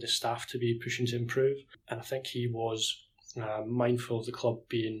 He wanted the staff to be pushing to improve, and I think he was mindful of the club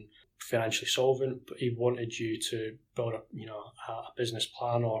being financially solvent, but he wanted you to build a business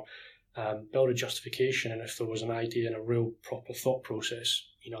plan or build a justification, and if there was an idea and a real proper thought process,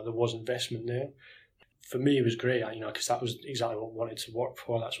 there was investment there. For me, it was great, because that was exactly what I wanted to work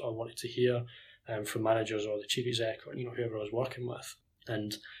for. That's what I wanted to hear from managers or the chief exec or whoever I was working with.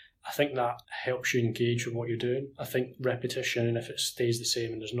 And I think that helps you engage with what you're doing. I think repetition, and if it stays the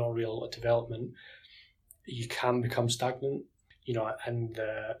same and there's not real development, you can become stagnant. And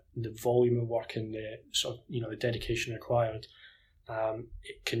the volume of work and the sort of the dedication required,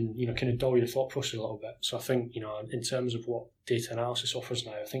 it can kind of dull your thought process a little bit. So I think in terms of what data analysis offers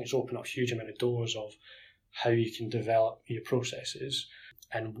now, I think it's opened up a huge amount of doors of how you can develop your processes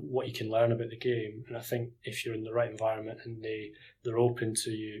and what you can learn about the game. And I think if you're in the right environment and they're open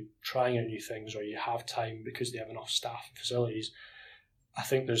to you trying out new things, or you have time because they have enough staff and facilities, I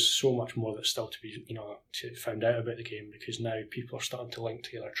think there's so much more that's still to be to found out about the game, because now people are starting to link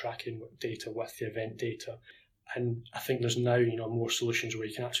together tracking data with the event data. And I think there's now more solutions where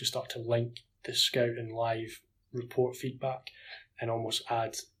you can actually start to link the scout and live report feedback and almost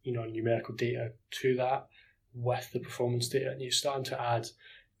add numerical data to that with the performance data, and you're starting to add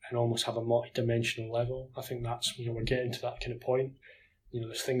and almost have a multi-dimensional level. I think that's we're getting to that kind of point.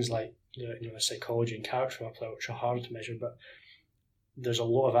 There's things like the psychology and character of a player which are hard to measure, but there's a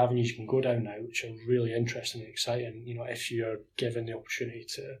lot of avenues you can go down now, which are really interesting and exciting. If you're given the opportunity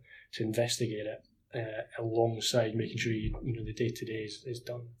to investigate it alongside making sure the day to day is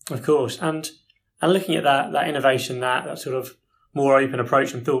done. Of course, and looking at that innovation, that sort of more open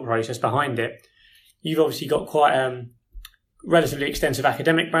approach and thought process behind it, you've obviously got quite a relatively extensive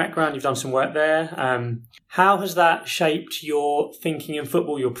academic background. You've done some work there. How has that shaped your thinking in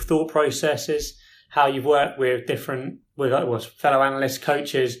football, your thought processes, how you've worked with fellow analysts,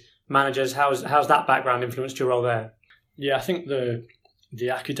 coaches, managers? How's that background influenced your role there? Yeah, I think the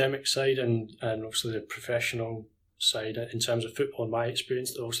academic side and obviously the professional side in terms of football, in my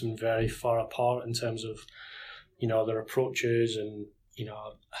experience, they've also been very far apart in terms of their approaches, and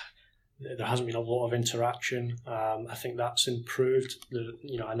there hasn't been a lot of interaction. I think that's improved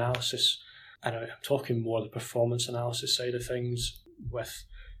the analysis, and I'm talking more the performance analysis side of things with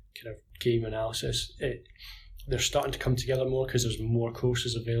kind of game analysis. They're starting to come together more because there's more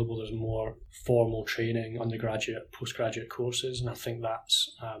courses available. There's more formal training, undergraduate, postgraduate courses, and I think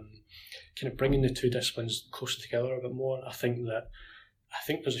that's kind of bringing the two disciplines closer together a bit more. I think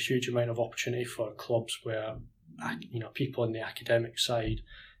there's a huge amount of opportunity for clubs where people in the academic side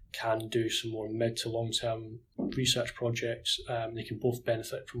can do some more mid to long term research projects. They can both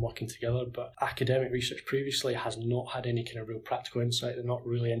benefit from working together, but academic research previously has not had any kind of real practical insight. They're not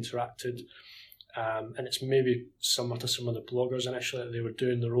really interacted. And it's maybe similar to some of the bloggers initially, that they were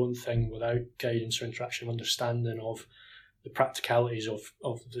doing their own thing without guidance or interaction, understanding of the practicalities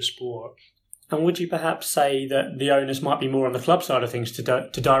of the sport. And would you perhaps say that the onus might be more on the club side of things to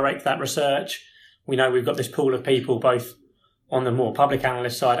direct that research? We know we've got this pool of people, both on the more public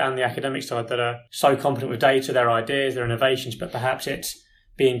analyst side and the academic side, that are so competent with data, their ideas, their innovations, but perhaps it's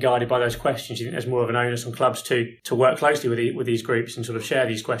being guided by those questions. You think there's more of an onus on clubs to work closely with these groups and sort of share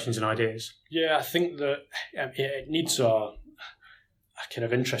these questions and ideas? Yeah, I think that it needs a kind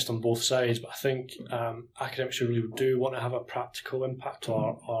of interest on both sides, but I think academics who really do want to have a practical impact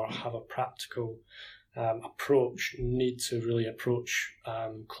or have a practical approach need to really approach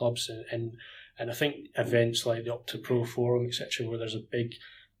clubs and I think events like the OptaPro Forum, etc., where there's a big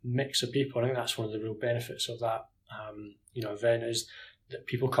mix of people. I think that's one of the real benefits of that event, is that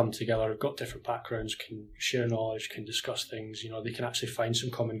people come together, have got different backgrounds, can share knowledge, can discuss things. They can actually find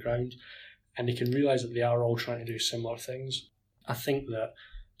some common ground, and they can realise that they are all trying to do similar things. I think that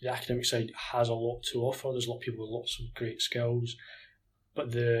the academic side has a lot to offer. There's a lot of people with lots of great skills,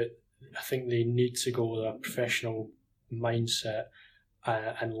 but I think they need to go with a professional mindset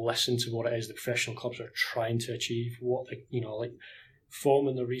and listen to what it is the professional clubs are trying to achieve, what like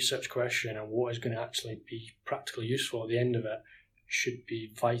forming the research question and what is going to actually be practically useful at the end of it should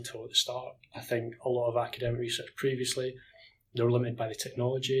be vital at the start. I think a lot of academic research previously, they were limited by the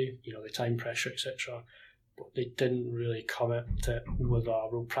technology, the time pressure, etc., but they didn't really come at it with a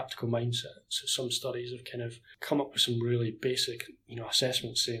real practical mindset. So some studies have kind of come up with some really basic,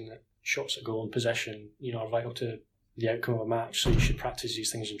 assessments saying that shots at goal and possession, are vital to the outcome of a match, so you should practice these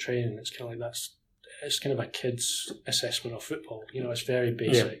things in training. It's kind of like it's kind of a kid's assessment of football. It's very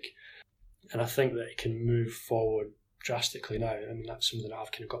basic, and I think that it can move forward drastically now. I mean, that's something that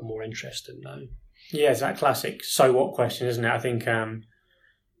I've kind of got more interest in now. Yeah, it's that classic "so what" question, isn't it? I think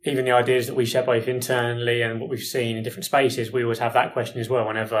even the ideas that we share both internally and what we've seen in different spaces, we always have that question as well.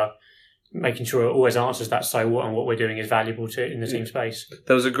 Whenever making sure it always answers that "so what" and what we're doing is valuable in the team space.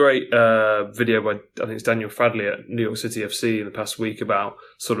 There was a great video by, I think it's Daniel Fradley at New York City FC in the past week about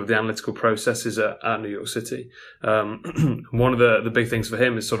sort of the analytical processes at New York City. One of the big things for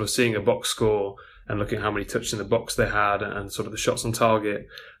him is sort of seeing a box score and looking at how many touches in the box they had and sort of the shots on target.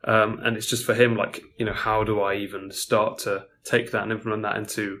 And it's just for him, like, how do I even start to take that and implement that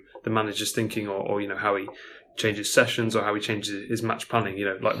into the manager's thinking or how he changes sessions or how he changes his match planning.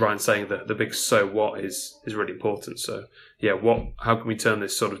 Like Ryan's saying, the big "so what" is really important. So how can we turn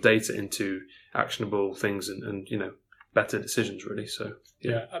this sort of data into actionable things and better decisions, really? So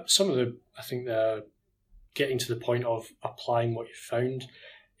some of I think getting to the point of applying what you found,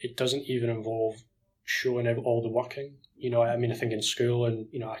 it doesn't even involve showing out all the working. I think in school and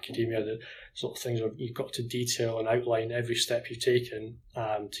academia, the sort of things where you've got to detail and outline every step you've taken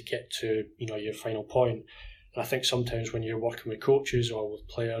to get to your final point. And I think sometimes when you're working with coaches or with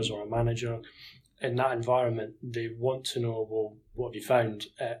players or a manager in that environment, they want to know, well, what have you found?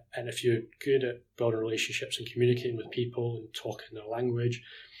 And if you're good at building relationships and communicating with people and talking their language,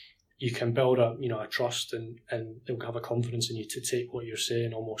 you can build a trust and they'll have a confidence in you to take what you're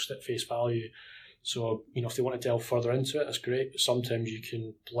saying almost at face value. So, if they want to delve further into it, that's great. But sometimes you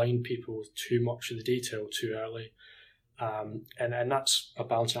can blind people with too much of the detail too early. And that's a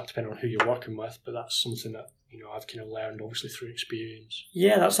balancing act depending on who you're working with, but that's something that I've kind of learned obviously through experience.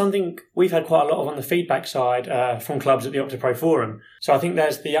 Yeah, that's something we've had quite a lot of on the feedback side from clubs at the OptaPro Forum. So I think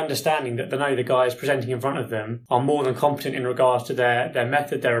there's the understanding that the guys presenting in front of them are more than competent in regards to their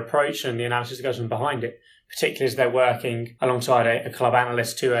method, their approach, and the analysis that goes on behind it, particularly as they're working alongside a club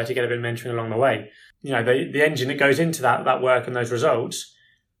analyst to get a bit of mentoring along the way. The engine that goes into that work and those results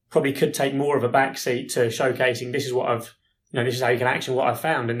probably could take more of a backseat to showcasing this is what this is how you can action what I've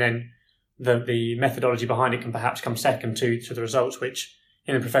found, and then the methodology behind it can perhaps come second to the results, which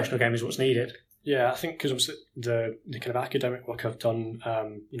in a professional game is what's needed. Yeah, I think because the kind of academic work I've done,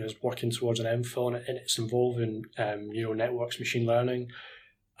 is working towards an MPhil, and it's involving neural networks, machine learning.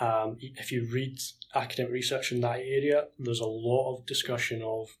 If you read academic research in that area, there's a lot of discussion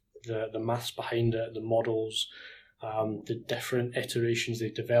of the maths behind it, the models, the different iterations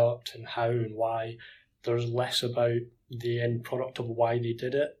they've developed and how and why. There's less about the end product of why they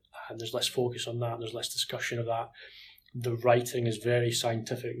did it, and there's less focus on that, there's less discussion of that. The writing is very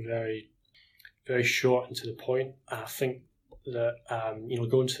scientific, very, very short and to the point. I think that,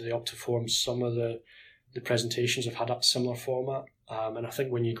 going to the Opta Forum, some of the presentations have had that similar format, and I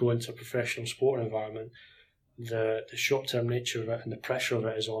think when you go into a professional sporting environment, the short-term nature of it and the pressure of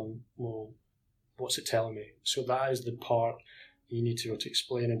it is on, well, what's it telling me? So that is the part you need to be able to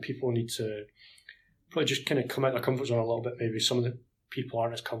explain, and people need to probably just kind of come out of their comfort zone a little bit. Maybe some of the people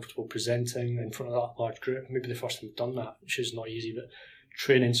aren't as comfortable presenting in front of that large group. Maybe the first time they've done that, which is not easy, but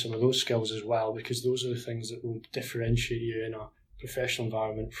training some of those skills as well, because those are the things that will differentiate you in a professional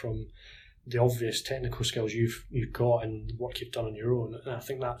environment from the obvious technical skills you've got and work you've done on your own. And I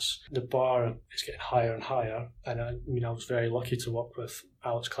think that's the bar is getting higher and higher. And I was very lucky to work with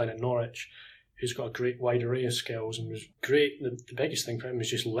Alex Klein at Norwich, who's got a great wide array of skills and was great. The biggest thing for him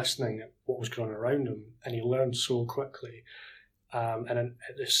was just listening at what was going on around him, and he learned so quickly. And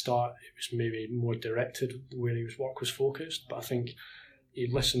at the start, it was maybe more directed where his work was focused, but I think he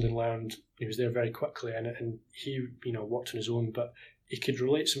listened and learned. He was there very quickly, and he worked on his own, but he could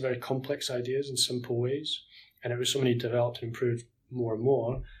relate some very complex ideas in simple ways, and it was something he developed and improved more and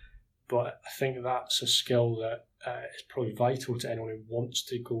more. But I think that's a skill that is probably vital to anyone who wants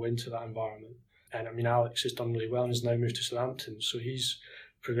to go into that environment. And I mean, Alex has done really well and has now moved to Southampton, so he's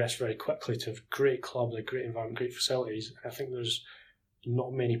progressed very quickly to a great club, a great environment, great facilities. And I think there's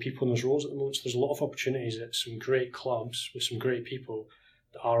not many people in those roles at the moment, so there's a lot of opportunities at some great clubs with some great people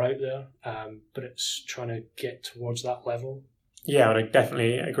that are out there, but it's trying to get towards that level. Yeah, I would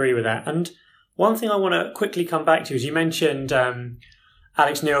definitely agree with that. And one thing I want to quickly come back to is you mentioned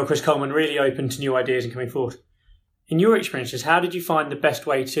Alex Neil, Chris Coleman really open to new ideas and coming forth. In your experiences, how did you find the best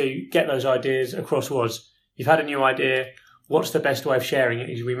way to get those ideas across was? You've had a new idea, what's the best way of sharing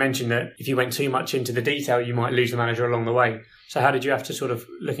it? We mentioned that if you went too much into the detail, you might lose the manager along the way. So how did you have to sort of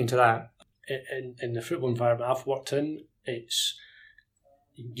look into that? In the football environment I've worked in,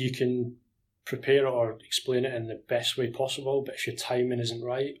 you can prepare it or explain it in the best way possible, but if your timing isn't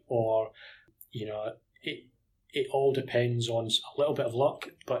right, or it all depends on a little bit of luck,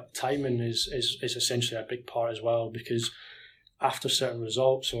 but timing is essentially a big part as well, because after certain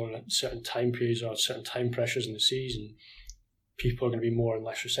results or certain time periods or certain time pressures in the season, people are going to be more and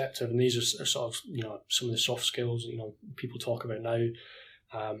less receptive, and these are sort of some of the soft skills people talk about now,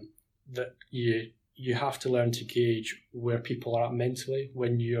 that you have to learn to gauge where people are at mentally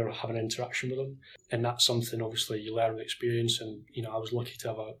when you're having an interaction with them, and that's something obviously you learn with experience. And I was lucky to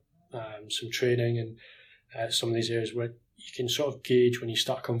have some training and some of these areas where you can sort of gauge when you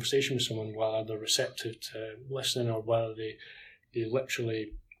start a conversation with someone whether they're receptive to listening or whether they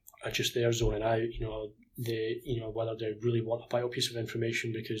literally are just there zoning out. Whether they really want a vital piece of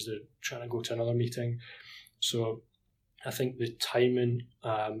information because they're trying to go to another meeting. So I think the timing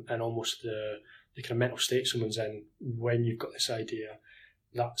and almost the kind of mental state someone's in when you've got this idea,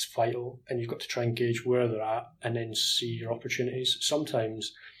 that's vital, and you've got to try and gauge where they're at and then see your opportunities.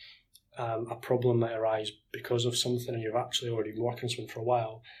 Sometimes a problem might arise because of something and you've actually already been working on something for a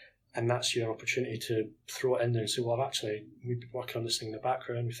while, and that's your opportunity to throw it in there and say, well, we've been working on this thing in the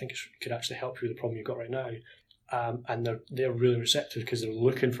background, we think it could actually help you with the problem you've got right now. And they're really receptive because they're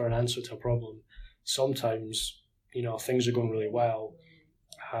looking for an answer to a problem. Sometimes, things are going really well.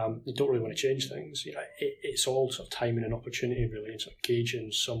 They don't really want to change things. It's all sort of timing and opportunity, really, and sort of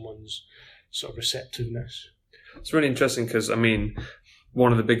gauging someone's sort of receptiveness. It's really interesting because,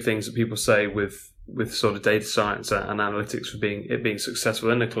 one of the big things that people say with sort of data science and analytics for being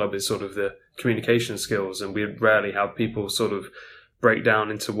successful in a club is sort of the communication skills, and we rarely have people sort of break down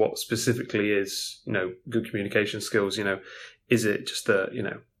into what specifically is good communication skills. Is it just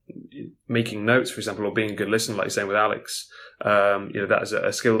making notes, for example, or being a good listener, like you're saying with Alex. That is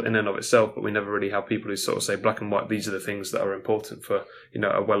a skill in and of itself, but we never really have people who sort of say black and white, these are the things that are important for,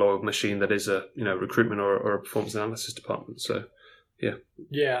 a well-oiled machine that is a, recruitment or a performance analysis department. So, yeah.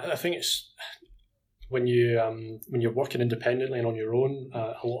 Yeah, I think it's when you're working independently and on your own,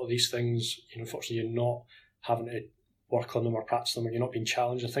 a lot of these things, unfortunately, you're not having to work on them or practice them, or you're not being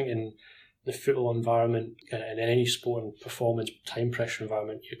challenged. I think in the football environment and in any sport and performance time pressure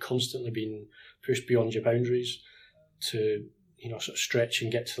environment, you're constantly being pushed beyond your boundaries to sort of stretch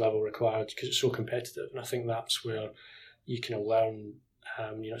and get to the level required because it's so competitive. And I think that's where you kind of learn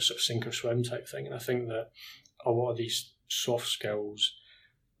sort of sink or swim type thing. And I think that a lot of these soft skills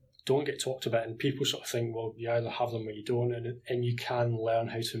don't get talked about, and people sort of think, well, you either have them or you don't, and you can learn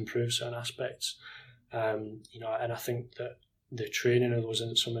how to improve certain aspects. And I think that the training of those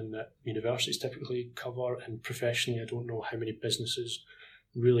isn't something that universities typically cover, and professionally I don't know how many businesses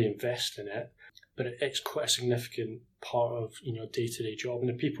really invest in it, but it's quite a significant part of day-to-day job, and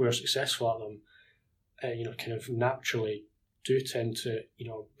the people who are successful at them kind of naturally do tend to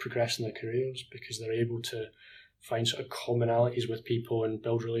progress in their careers because they're able to find sort of commonalities with people and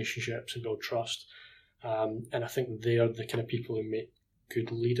build relationships and build trust, and I think they are the kind of people who make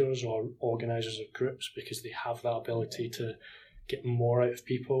good leaders or organisers of groups because they have that ability to get more out of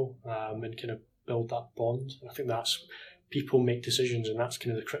people and kind of build that bond. And I think that's, people make decisions, and that's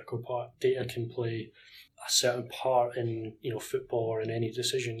kind of the critical part. Data can play a certain part in football or in any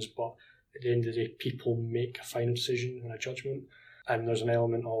decisions, but at the end of the day, people make a final decision and a judgment, and there's an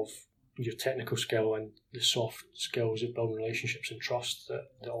element of your technical skill and the soft skills of building relationships and trust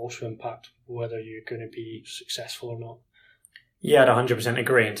that also impact whether you're going to be successful or not. Yeah, I'd 100%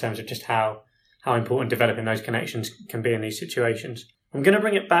 agree in terms of just how important developing those connections can be in these situations. I'm going to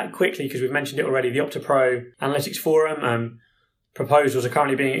bring it back quickly because we've mentioned it already. The OptaPro Analytics Forum proposals are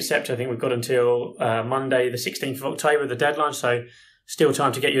currentently being accepted. I think we've got until Monday, the 16th of October, the deadline. So still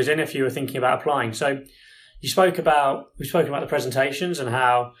time to get yours in if you were thinking about applying. So we've spoken about the presentations and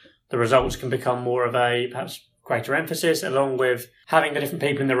how the results can become more of a perhaps greater emphasis, along with having the different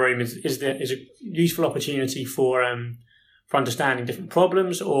people in the room is a useful opportunity for understanding different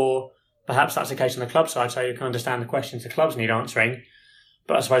problems, or perhaps that's the case on the club side, so you can understand the questions the clubs need answering.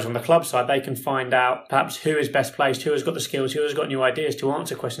 But I suppose on the club side, they can find out perhaps who is best placed, who has got the skills, who has got new ideas to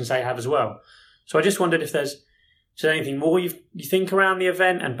answer questions they have as well. So I just wondered if there's anything more you think around the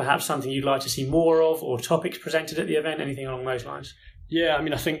event, and perhaps something you'd like to see more of, or topics presented at the event, anything along those lines? Yeah, I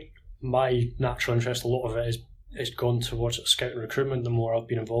mean, I think my natural interest, a lot of it is gone towards scouting recruitment the more I've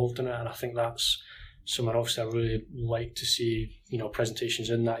been involved in it, and I think that's something obviously I really like to see, presentations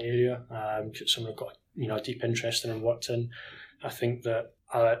in that area. Someone I've got, a deep interest in and worked in. I think that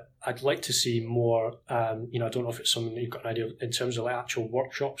I'd like to see more, I don't know if it's something that you've got an idea of in terms of like actual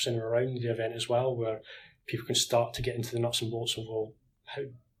workshops in and around the event as well, where people can start to get into the nuts and bolts of, well,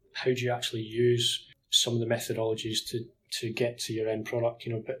 how do you actually use some of the methodologies to get to your end product,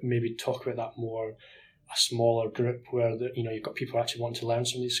 but maybe talk about that more, a smaller group where you've got people actually wanting to learn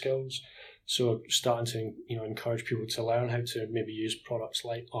some of these skills. So starting to encourage people to learn how to maybe use products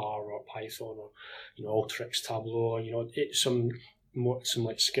like R or Python or Alteryx, Tableau, some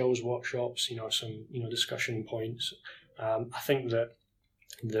like skills workshops, some discussion points. I think that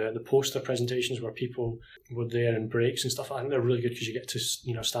the poster presentations where people were there in breaks and stuff, I think they're really good because you get to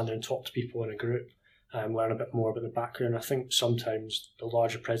stand there and talk to people in a group and learn a bit more about the background. I think sometimes the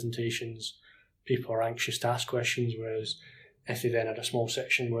larger presentations, people are anxious to ask questions, whereas if they then had a small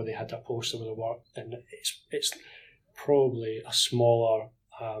section where they had that poster with the work, and it's probably a smaller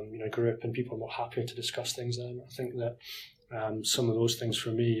group, and people are more happier to discuss things then. I think that some of those things for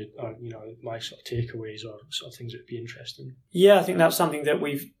me are my sort of takeaways or sort of things that would be interesting. Yeah, I think that's something that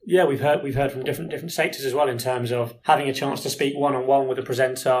we've heard from different sectors as well, in terms of having a chance to speak one-on-one with a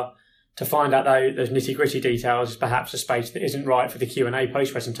presenter to find out those nitty-gritty details is perhaps a space that isn't right for the Q&A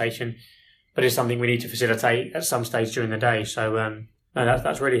post-presentation, but it's something we need to facilitate at some stage during the day. So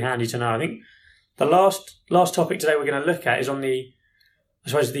that's really handy to know. I think the last topic today we're going to look at is on the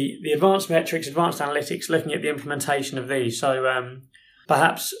advanced metrics, advanced analytics, looking at the implementation of these. So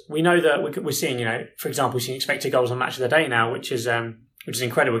perhaps we know that we're seeing, for example, we're seeing expected goals on Match of the Day now, which is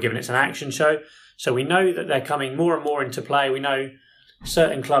incredible given it's an action show. So we know that they're coming more and more into play. We know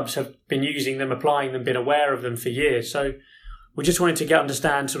certain clubs have been using them, applying them, been aware of them for years. So we just wanted to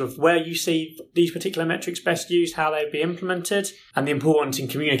understand sort of where you see these particular metrics best used, how they'd be implemented, and the importance in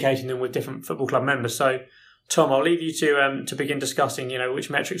communicating them with different football club members. So, Tom, I'll leave you to begin discussing, which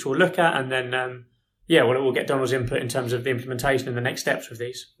metrics we'll look at, and then we'll get Donald's input in terms of the implementation and the next steps with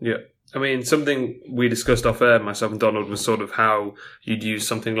these. Yeah. I mean, something we discussed off air, myself and Donald, was sort of how you'd use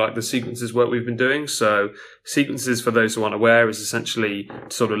something like the sequences work we've been doing. So sequences, for those who aren't aware, is essentially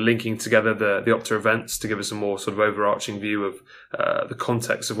sort of linking together the Opta events to give us a more sort of overarching view of the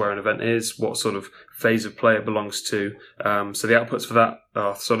context of where an event is, what sort of phase of play it belongs to. So the outputs for that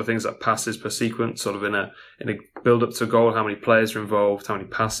are sort of things like passes per sequence, sort of in a build up to a goal, how many players are involved, how many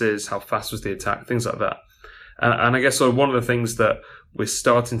passes, how fast was the attack, things like that. And I guess sort of one of the things that we're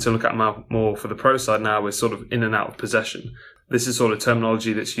starting to look at more for the pro side now is sort of in and out of possession. This is sort of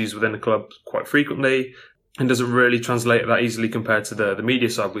terminology that's used within the club quite frequently and doesn't really translate that easily compared to the media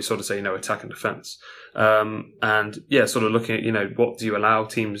side. We sort of say, attack and defence. And yeah, sort of looking at, what do you allow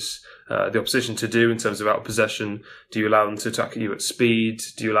teams, the opposition to do in terms of out of possession? Do you allow them to attack at you at speed?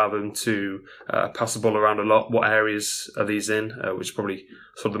 Do you allow them to pass the ball around a lot? What areas are these in? Which is probably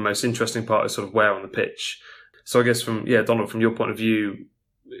sort of the most interesting part is sort of where on the pitch. So I guess Donald, from your point of view,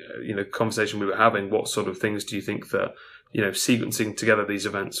 conversation we were having, what sort of things do you think that, sequencing together these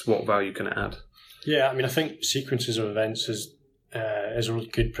events, what value can it add? Yeah, I mean, I think sequences of events is a really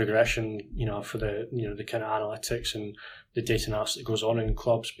good progression, for the the kind of analytics and the data analysis that goes on in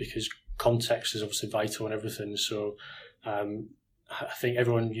clubs, because context is obviously vital in everything. So I think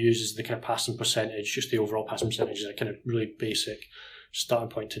everyone uses the kind of passing percentage, just the overall passing percentage, as a kind of really basic starting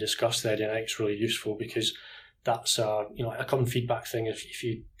point to discuss the idea. I think it's really useful because that's a common feedback thing. If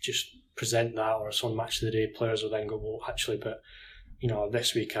you just present that, or it's on match of the day, players will then go, well, actually, but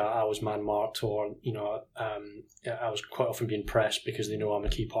this week I was man marked, or I was quite often being pressed because they know I'm a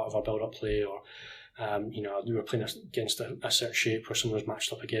key part of our build up play, or we were playing against a certain shape where someone was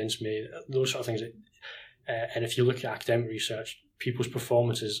matched up against me. Those sort of things. And if you look at academic research, people's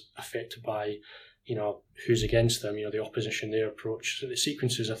performance is affected by who's against them, the opposition, their approach. So the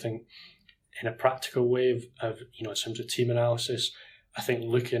sequences, I think, in a practical way of in terms of team analysis, I think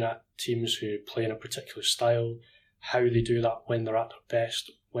looking at teams who play in a particular style, how they do that when they're at their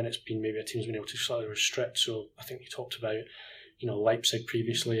best, when it's been maybe a team's been able to slightly restrict. So I think you talked about Leipzig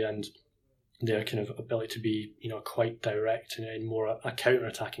previously and their kind of ability to be quite direct and in more a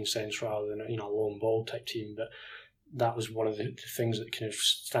counter-attacking sense rather than a long ball type team. But that was one of the things that kind of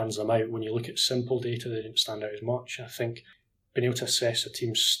stands them out. When you look at simple data, they didn't stand out as much. I think being able to assess a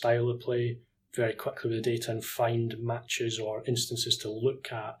team's style of play very quickly with the data and find matches or instances to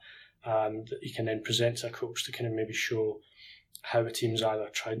look at that you can then present to a coach to kind of maybe show how a team's either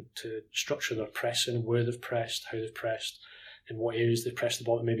tried to structure their pressing, where they've pressed, how they've pressed, in what areas they've pressed the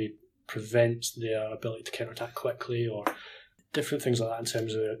ball, that maybe prevents their ability to counter-attack quickly, or different things like that in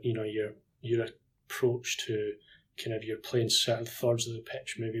terms of your approach to kind of you're playing certain thirds of the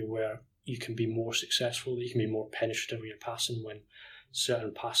pitch, maybe where you can be more successful, that you can be more penetrative with your passing when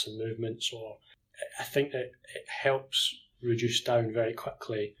certain passing movements, or I think that it helps reduce down very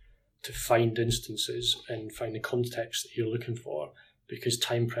quickly to find instances and find the context that you're looking for, because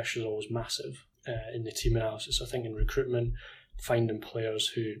time pressure is always massive in the team analysis. I think in recruitment, finding players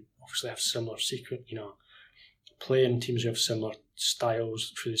who obviously have similar playing teams who have similar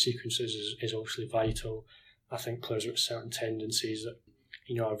styles through the sequences is obviously vital. I think players with certain tendencies that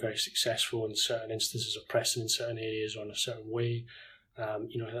are very successful in certain instances of pressing in certain areas or in a certain way.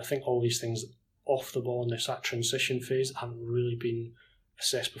 I think all these things off the ball in this transition phase haven't really been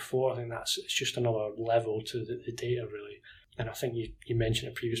assessed before. I think it's just another level to the data, really. And I think you mentioned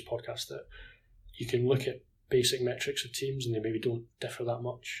in a previous podcast that you can look at basic metrics of teams and they maybe don't differ that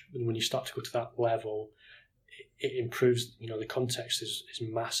much. And when you start to go to that level, it improves, the context is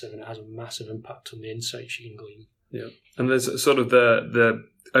massive, and it has a massive impact on the insights you can glean. Yeah, and there's sort of the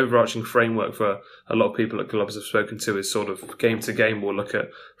overarching framework for a lot of people at clubs I've spoken to is sort of game to game. We'll look at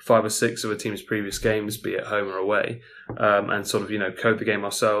 5 or 6 of a team's previous games, be it home or away, and sort of code the game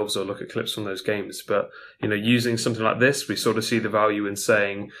ourselves or look at clips from those games. But using something like this, we sort of see the value in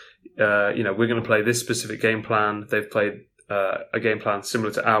saying, we're going to play this specific game plan. They've played a game plan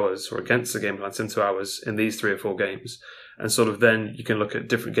similar to ours or against a game plan similar to ours in these 3 or 4 games, and sort of then you can look at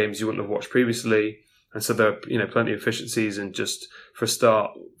different games you wouldn't have watched previously. And so there are, plenty of efficiencies in just, for a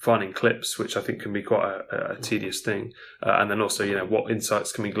start, finding clips, which I think can be quite a tedious thing. And then also, what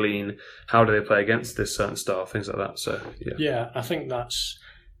insights can we glean? How do they play against this certain style? Things like that. So, yeah. Yeah, I think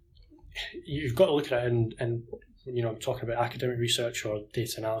you've got to look at it and talking about academic research or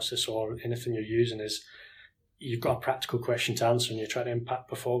data analysis or anything you're using is you've got a practical question to answer and you're trying to impact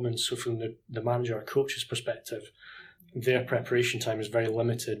performance. So from the manager or coach's perspective, their preparation time is very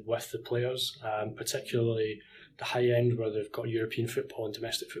limited with the players, particularly the high end where they've got European football and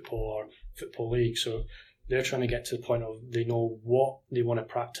domestic football or football league. So they're trying to get to the point of they know what they want to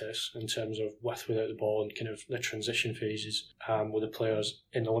practice in terms of with, without the ball, and kind of the transition phases with the players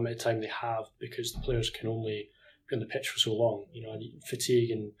in the limited time they have, because the players can only be on the pitch for so long.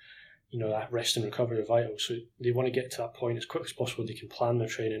 Fatigue and that rest and recovery are vital. So they want to get to that point as quick as possible. They can plan their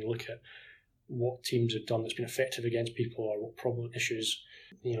training, look at what teams have done that's been effective against people, or what problem issues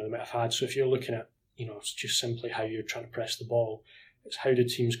they might have had. So if you're looking at it's just simply how you're trying to press the ball, it's how do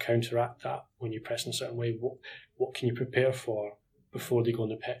teams counteract that when you press in a certain way. What can you prepare for before they go on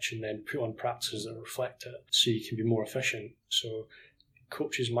the pitch, and then put on practices that reflect it, so you can be more efficient. So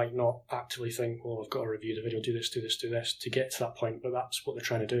coaches might not actively think, well, I've got to review the video, do this to get to that point, but that's what they're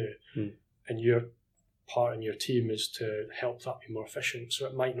trying to do. And your part in your team is to help that be more efficient. So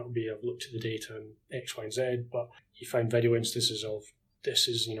it might not be, I've looked at the data and X, Y, and Z, but you find video instances of, this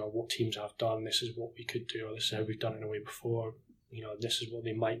is what teams have done, this is what we could do, or this is how we've done it in a way before, this is what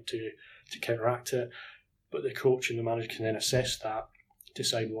they might do to counteract it. But the coach and the manager can then assess that,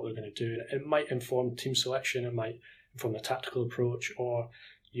 decide what they're going to do. It might inform team selection, it might inform the tactical approach, or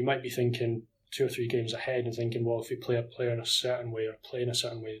you might be thinking 2 or 3 games ahead and thinking, well, if we play a player in a certain way or play in a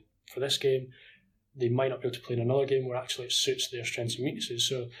certain way for this game, they might not be able to play in another game where actually it suits their strengths and weaknesses.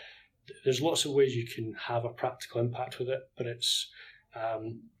 So there's lots of ways you can have a practical impact with it, but it's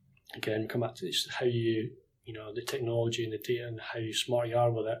again, come back to this, how you the technology and the data and how smart you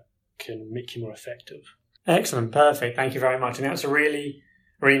are with it can make you more effective. Excellent, perfect. Thank you very much. And that's a really,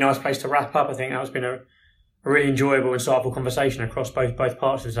 really nice place to wrap up. I think that's been a really enjoyable, insightful conversation across both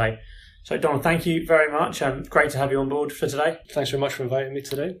parts of today. So, Donald, thank you very much. Great to have you on board for today. Thanks very much for inviting me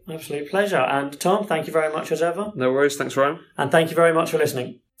today. Absolute pleasure. And Tom, thank you very much as ever. No worries. Thanks, Ryan. And thank you very much for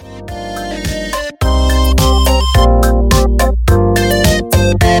listening.